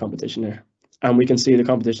create the competition here. And we can see the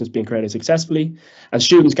competition is being created successfully. And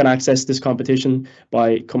students can access this competition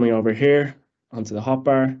by coming over here onto the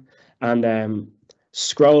hotbar and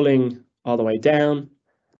scrolling all the way down,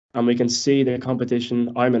 and we can see the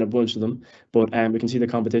competition. I'm in a bunch of them, but we can see the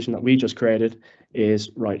competition that we just created is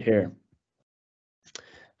right here.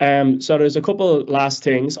 So there's a couple last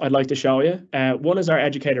things I'd like to show you. One is our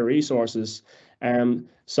educator resources.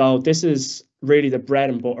 So this is really the bread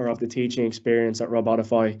and butter of the teaching experience at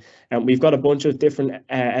Robotify. And we've got a bunch of different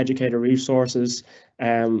educator resources,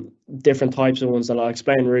 different types of ones that I'll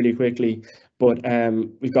explain really quickly. But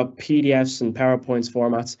we've got PDFs and PowerPoints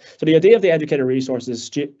formats. So the idea of the educator resources,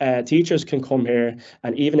 teachers can come here,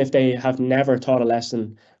 and even if they have never taught a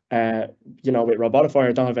lesson, you know, with Robotify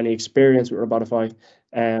or don't have any experience with Robotify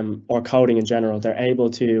or coding in general, they're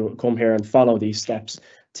able to come here and follow these steps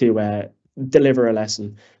to deliver a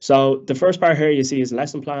lesson. So the first part here you see is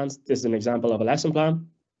lesson plans. This is an example of a lesson plan.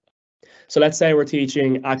 So let's say we're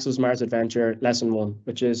teaching Axel's Mars Adventure lesson 1,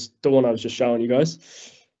 which is the one I was just showing you guys.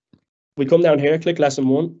 We come down here, click lesson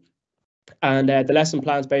 1, and the lesson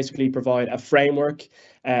plans basically provide a framework,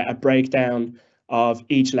 a breakdown of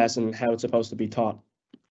each lesson, how it's supposed to be taught.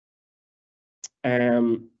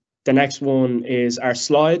 The next one is our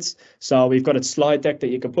slides. So we've got a slide deck that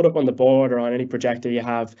you can put up on the board or on any projector you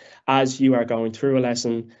have as you are going through a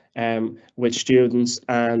lesson with students.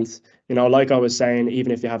 And, you know, like I was saying,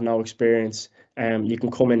 even if you have no experience, you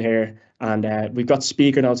can come in here and we've got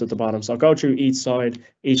speaker notes at the bottom. So go through each slide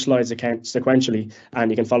sequentially,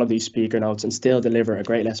 and you can follow these speaker notes and still deliver a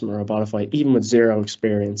great lesson with Robotify, even with zero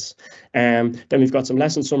experience. Then we've got some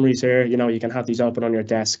lesson summaries here. You know, you can have these open on your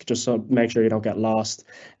desk just so make sure you don't get lost.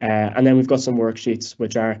 And then we've got some worksheets,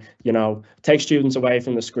 which are, you know, take students away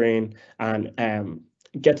from the screen and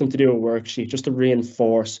get them to do a worksheet just to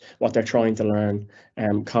reinforce what they're trying to learn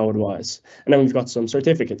code-wise. And then we've got some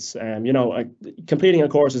certificates. You know, completing a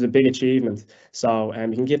course is a big achievement. So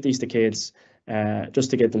you can give these to kids just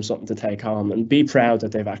to give them something to take home and be proud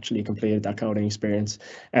that they've actually completed that coding experience.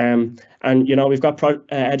 And you know, we've got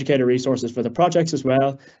educator resources for the projects as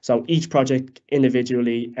well. So each project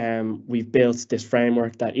individually, we've built this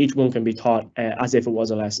framework that each one can be taught as if it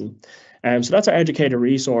was a lesson. So that's our educator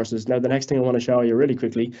resources. Now, the next thing I want to show you really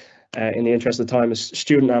quickly, in the interest of time, is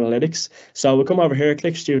student analytics. So we'll come over here,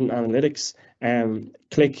 click student analytics,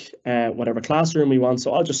 click whatever classroom we want.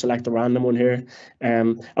 So I'll just select a random one here,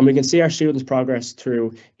 and we can see our students' progress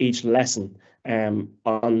through each lesson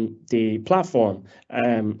on the platform,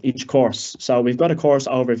 each course. So we've got a course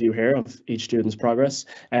overview here of each student's progress.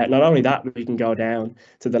 Not only that, we can go down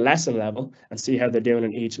to the lesson level and see how they're doing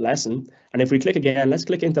in each lesson. And if we click again, let's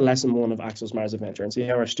click into lesson 1 of Axel's Mars Adventure and see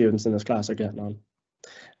how our students in this class are getting on.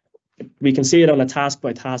 We can see it on a task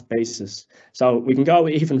by task basis. So we can go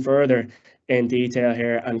even further in detail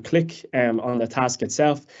here and click on the task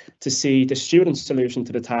itself to see the student's solution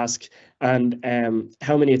to the task and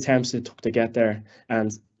how many attempts it took to get there,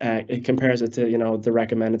 and it compares it to, you know, the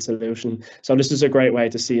recommended solution. So this is a great way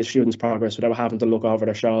to see a student's progress without having to look over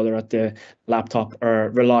their shoulder at the laptop or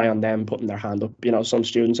rely on them putting their hand up. You know, some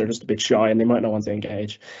students are just a bit shy and they might not want to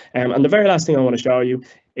engage. And the very last thing I want to show you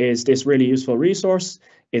is this really useful resource.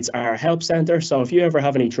 It's our help center. So if you ever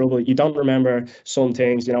have any trouble, you don't remember some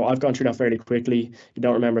things, you know, I've gone through that fairly quickly. You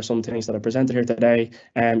don't remember some things that I presented here today,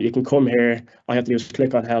 you can come here. All you have to do is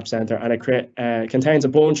click on help center, and it contains a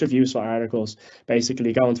bunch of useful articles,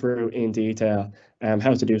 basically going through in detail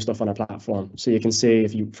how to do stuff on a platform. So you can see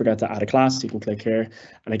if you forget to add a class, you can click here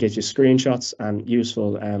and it gives you screenshots and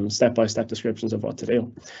useful step-by-step descriptions of what to do.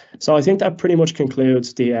 So I think that pretty much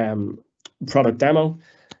concludes the product demo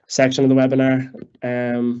section of the webinar.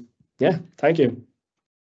 Yeah, thank you.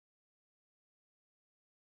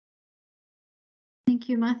 Thank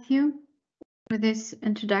you, Matthew, for this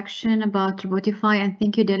introduction about Robotify, and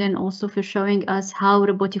thank you, Dylan, also for showing us how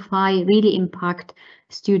Robotify really impact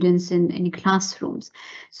students in classrooms.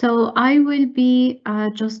 So I will be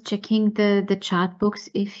just checking the chat box.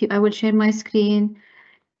 I will share my screen.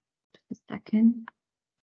 Just a second.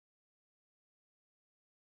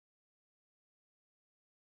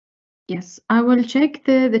 Yes, I will check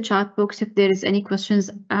the chat box if there is any questions.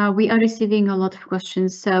 We are receiving a lot of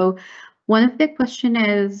questions. So one of the question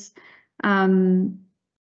is, can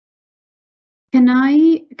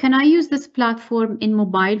I use this platform in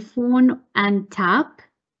mobile phone and tab?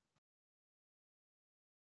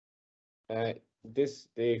 The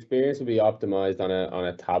experience will be optimized on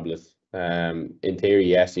a tablet. In theory,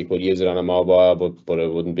 yes, you could use it on a mobile, but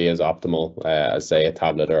it wouldn't be as optimal as, say, a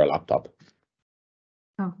tablet or a laptop.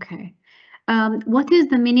 Okay. What is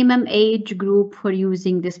the minimum age group for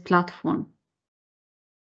using this platform?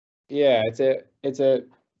 Yeah, it's a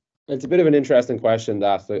bit of an interesting question.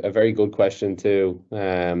 That's a very good question too.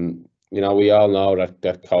 You know, we all know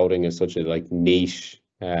that coding is such a like niche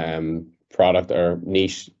product or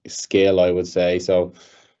niche skill, I would say. So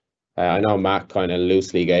I know Matt kind of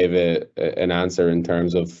loosely gave an answer in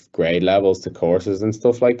terms of grade levels to courses and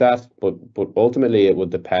stuff like that, but ultimately it would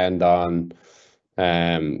depend on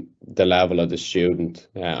the level of the student.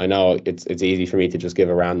 I know it's easy for me to just give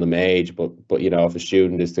a random age, but you know, if a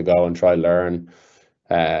student is to go and try learn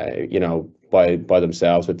you know, by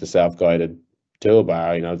themselves with the self-guided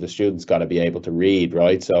toolbar, you know, the student's got to be able to read,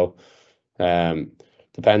 right? So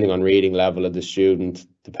depending on reading level of the student,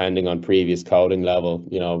 depending on previous coding level,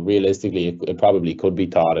 you know, realistically it probably could be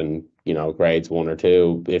taught in, you know, grades 1 or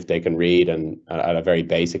 2 if they can read, and at a very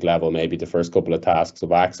basic level, maybe the first couple of tasks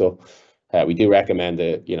of Axel. We do recommend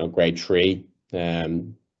you know, grade 3.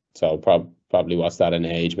 So probably what's that in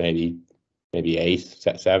age? Maybe 8,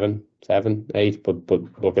 7, 8. But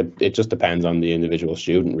look, it just depends on the individual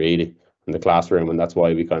student really in the classroom, and that's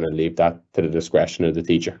why we kind of leave that to the discretion of the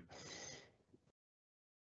teacher.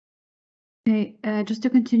 Okay, just to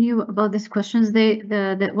continue about these questions,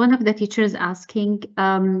 the one of the teachers asking,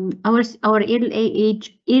 our early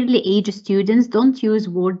age students don't use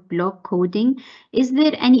word block coding. Is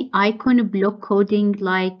there any icon block coding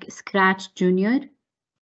like Scratch Junior?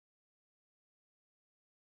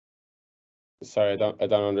 Sorry, I don't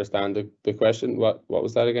understand the question. What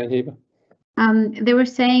was that again, Heba? They were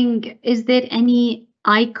saying, is there any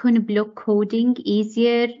icon block coding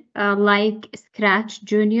easier like Scratch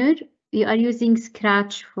Junior? You are using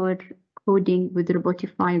Scratch for coding with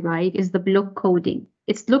Robotify, right? Is the block coding?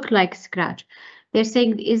 It's look like Scratch. They're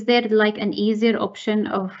saying, is there like an easier option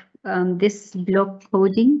of this block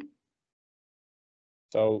coding?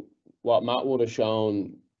 So what Matt would have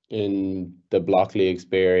shown in the Blockly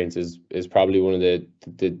experience is probably one of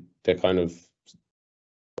the kind of,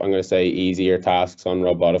 I'm going to say, easier tasks on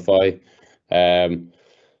Robotify.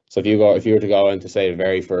 So if you were to go into, say, the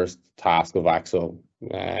very first task of Axel,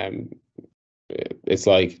 it's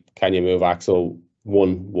like, can you move Axel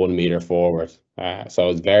one meter forward? So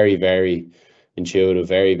it's very, very intuitive,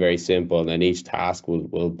 very, very simple, and then each task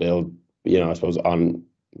will build, I suppose, on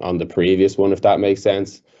the previous one, if that makes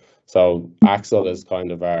sense. So Axel is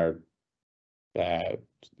kind of our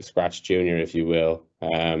Scratch Junior, if you will,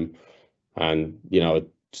 and I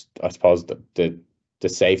suppose the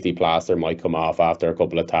safety plaster might come off after a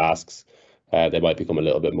couple of tasks. They might become a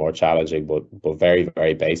little bit more challenging, but very,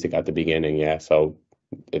 very basic at the beginning. Yeah, so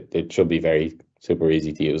it should be very super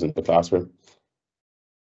easy to use in the classroom.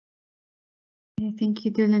 Thank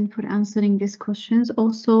you, Dylan, for answering these questions.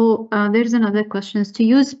 Also, there's another question. To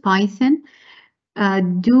use Python,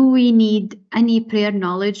 do we need any prior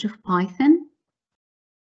knowledge of Python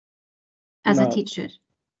as a teacher?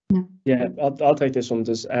 No. Yeah, I'll take this one.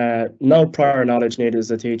 There's no prior knowledge needed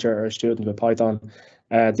as a teacher or a student with Python.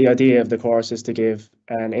 The idea of the course is to give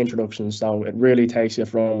an introduction, so it really takes you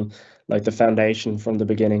from like the foundation from the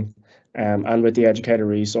beginning. And with the educator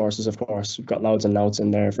resources, of course, we've got loads of notes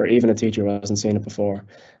in there for even a teacher who hasn't seen it before.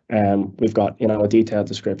 We've got, a detailed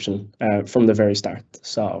description from the very start.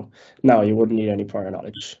 So no, you wouldn't need any prior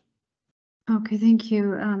knowledge. Okay, thank you,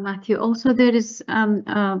 Matthew. Also, there is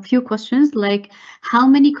a few questions like how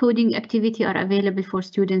many coding activity are available for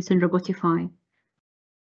students in Robotify?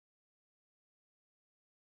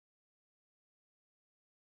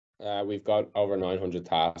 We've got over 900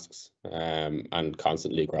 tasks and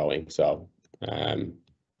constantly growing. So I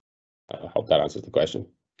hope that answers the question.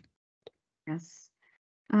 Yes.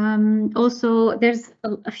 Also, there's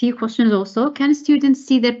a few questions also. Can students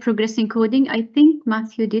see their progress in coding? I think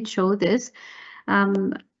Matthew did show this.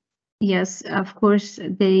 Yes, of course,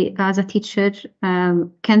 they, as a teacher,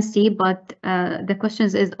 can see, but the question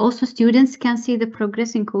is also students can see the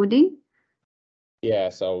progress in coding? Yeah,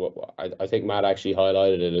 so I think Matt actually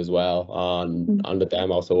highlighted it as well on the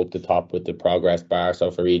demo, so up the top with the progress bar.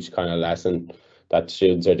 So for each kind of lesson that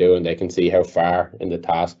students are doing, they can see how far in the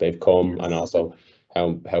task they've come and also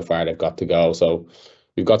how far they've got to go. So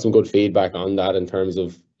we've got some good feedback on that in terms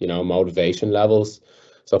of, motivation levels.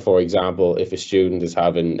 So for example, if a student is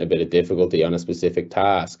having a bit of difficulty on a specific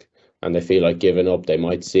task and they feel like giving up, they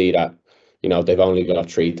might see that they've only got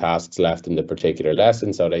 3 tasks left in the particular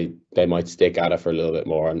lesson, so they might stick at it for a little bit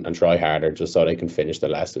more and try harder just so they can finish the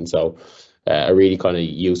lesson. So a really kind of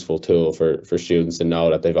useful tool for students to know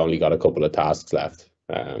that they've only got a couple of tasks left.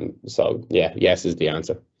 So yeah, yes is the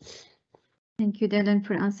answer. Thank you, Dylan,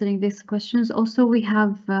 for answering these questions. Also, we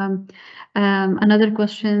have another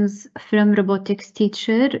questions from robotics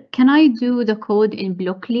teacher. Can I do the code in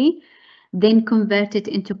Blockly, then convert it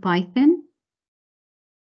into Python?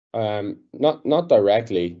 Not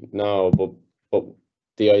directly, no, but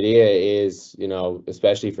the idea is,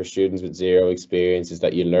 especially for students with zero experience, is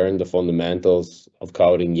that you learn the fundamentals of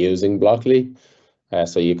coding using Blockly.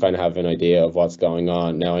 So you kind of have an idea of what's going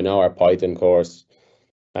on. Now, I know our Python course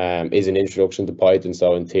is an introduction to Python,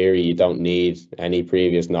 so in theory you don't need any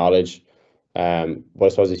previous knowledge. But I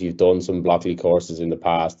suppose if you've done some Blockly courses in the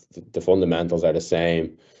past, the fundamentals are the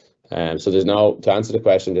same. So to answer the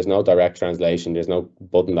question, there's no direct translation. There's no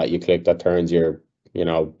button that you click that turns your,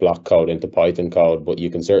 block code into Python code, but you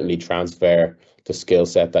can certainly transfer the skill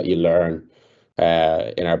set that you learn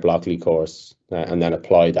in our Blockly course and then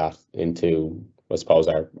apply that into, I suppose,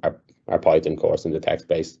 our Python course in the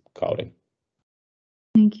text-based coding.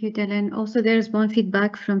 Thank you, Dylan. Also, there's one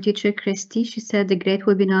feedback from teacher Christy. She said, a great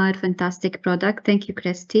webinar, fantastic product. Thank you,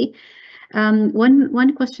 Christy.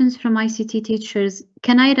 One question from ICT teachers.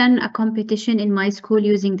 Can I run a competition in my school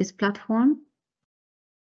using this platform?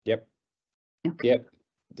 Yep. Okay. Yep.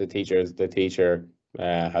 The teacher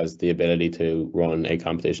has the ability to run a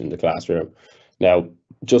competition in the classroom. Now,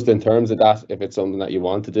 just in terms of that, if it's something that you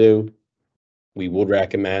want to do, we would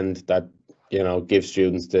recommend that, give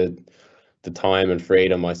students the time and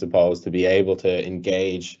freedom, I suppose, to be able to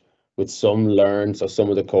engage with some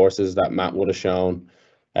of the courses that Matt would have shown.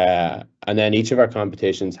 And then each of our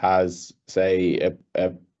competitions has, say,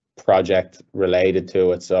 a project related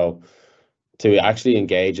to it. So to actually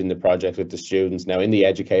engage in the project with the students. Now, in the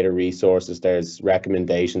educator resources, there's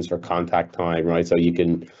recommendations for contact time, right? So you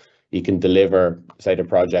can deliver, say, the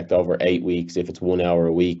project over 8 weeks if it's 1 hour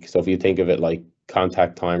a week. So if you think of it like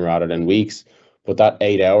contact time rather than weeks, but that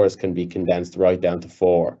 8 hours can be condensed right down to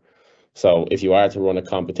 4. So if you are to run a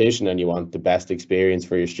competition and you want the best experience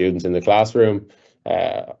for your students in the classroom,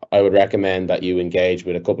 I would recommend that you engage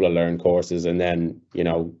with a couple of Learn courses and then,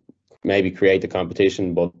 maybe create the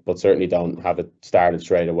competition, but certainly don't have it started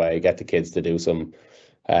straight away. Get the kids to do some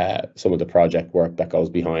some of the project work that goes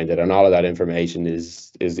behind it, and all of that information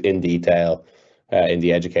is in detail in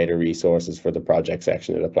the educator resources for the project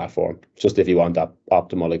section of the platform. Just if you want that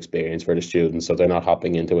optimal experience for the students, so they're not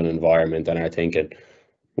hopping into an environment and are thinking,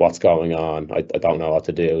 what's going on? I don't know what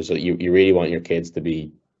to do. So you really want your kids to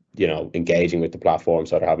be, you know, engaging with the platform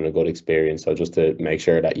so they're having a good experience. So just to make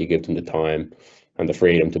sure that you give them the time and the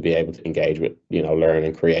freedom to be able to engage with, you know, learn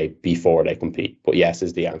and create before they compete. But yes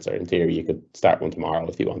is the answer. In theory, you could start one tomorrow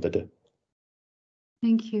if you wanted to.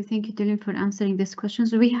 Thank you, Dylan, for answering these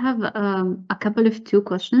questions. We have a couple of 2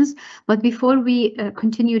 questions, but before we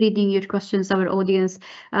continue reading your questions, our audience,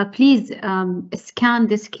 please scan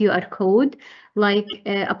this QR code. Like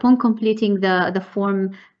upon completing the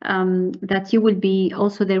form that you will be,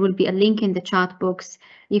 also there will be a link in the chat box.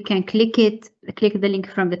 You can click the link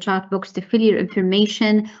from the chat box to fill your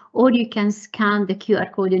information, or you can scan the QR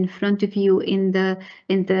code in front of you in the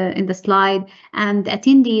slide. And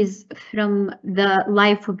attendees from the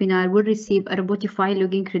live webinar will receive a Robotify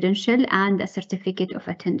login credential and a certificate of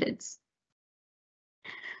attendance.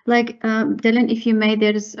 Like Dylan, if you may,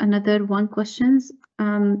 there's another one question,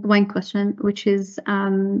 which is,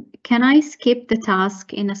 can I skip the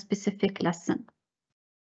task in a specific lesson?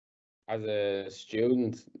 As a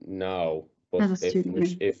student, no. But As a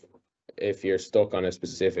student, if you're stuck on a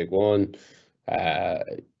specific one,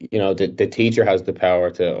 you know, the teacher has the power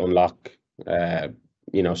to unlock,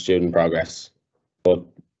 you know, student progress. But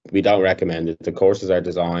we don't recommend it. The courses are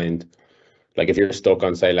designed, like if you're stuck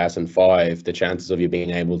on, say, lesson 5, the chances of you being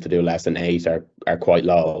able to do lesson 8 are quite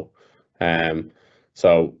low.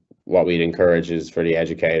 So what we'd encourage is for the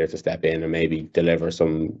educator to step in and maybe deliver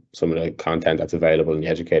some of the content that's available in the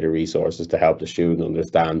educator resources to help the student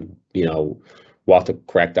understand, you know, what the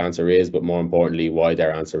correct answer is, but more importantly, why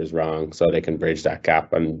their answer is wrong, so they can bridge that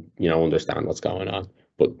gap and, you know, understand what's going on.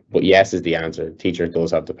 But yes is the answer. Teacher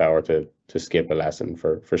does have the power to skip a lesson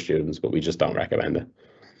for students, but we just don't recommend it.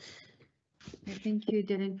 Thank you,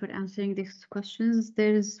 Dylan, for answering these questions.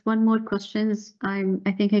 There's one more question.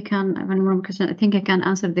 I think I can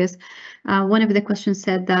answer this. One of the questions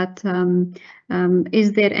said that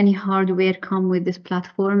is there any hardware come with this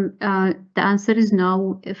platform? The answer is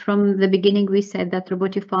no. From the beginning, we said that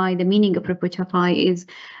Robotify, the meaning of Robotify is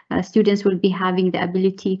students will be having the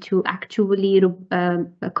ability to actually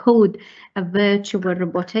code a virtual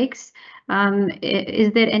robotics.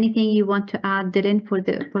 Is there anything you want to add, Dylan,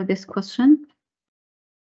 for this question?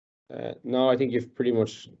 No, I think you've pretty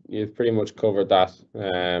much covered that.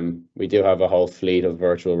 We do have a whole fleet of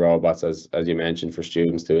virtual robots, as you mentioned, for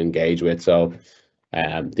students to engage with. So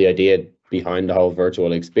the idea behind the whole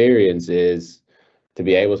virtual experience is to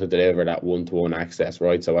be able to deliver that one-to-one access,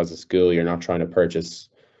 right? So as a school, you're not trying to purchase,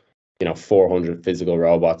 you know, 400 physical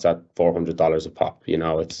robots at $400 a pop. You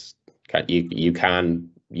know, it's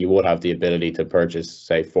you would have the ability to purchase,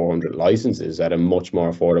 say, 400 licenses at a much more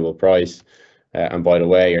affordable price. And by the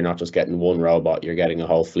way, you're not just getting one robot, you're getting a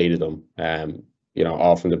whole fleet of them, you know,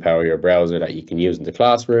 all from the power of your browser that you can use in the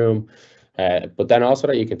classroom, but then also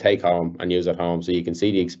that you can take home and use at home, so you can see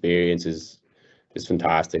the experience is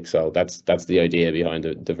fantastic. So that's the idea behind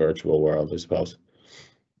the virtual world, I suppose.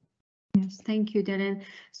 Yes, thank you, Dylan.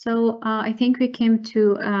 So I think we came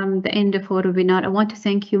to the end of our webinar. I want to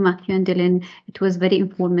thank you, Matthew and Dylan. It was very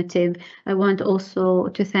informative. I want also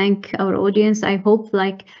to thank our audience. I hope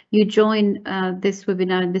like you join this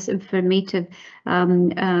webinar, this informative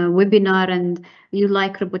webinar, and you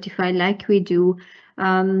like Robotify like we do.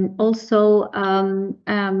 Also,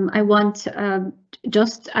 I want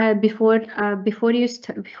just before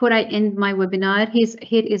I end my webinar,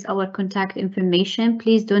 here is our contact information.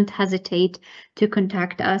 Please don't hesitate to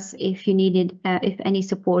contact us if you needed if any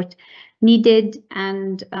support needed,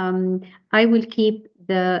 and I will keep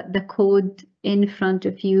the code in front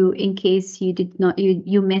of you in case you did not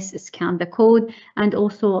you scan the code, and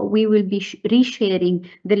also we will be resharing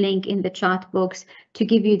the link in the chat box to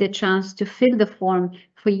give you the chance to fill the form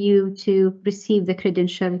for you to receive the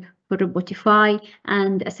credential for Robotify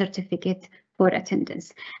and a certificate for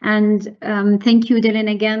attendance. And thank you, Dylan,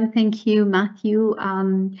 again. Thank you, Matthew.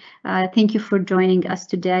 Thank you for joining us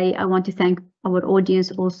today. I want to thank our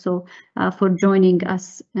audience also for joining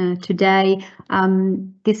us today.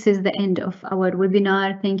 This is the end of our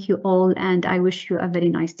webinar. Thank you all, and I wish you a very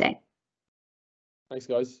nice day. Thanks,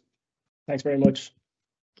 guys. Thanks very much.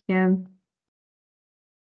 Yeah.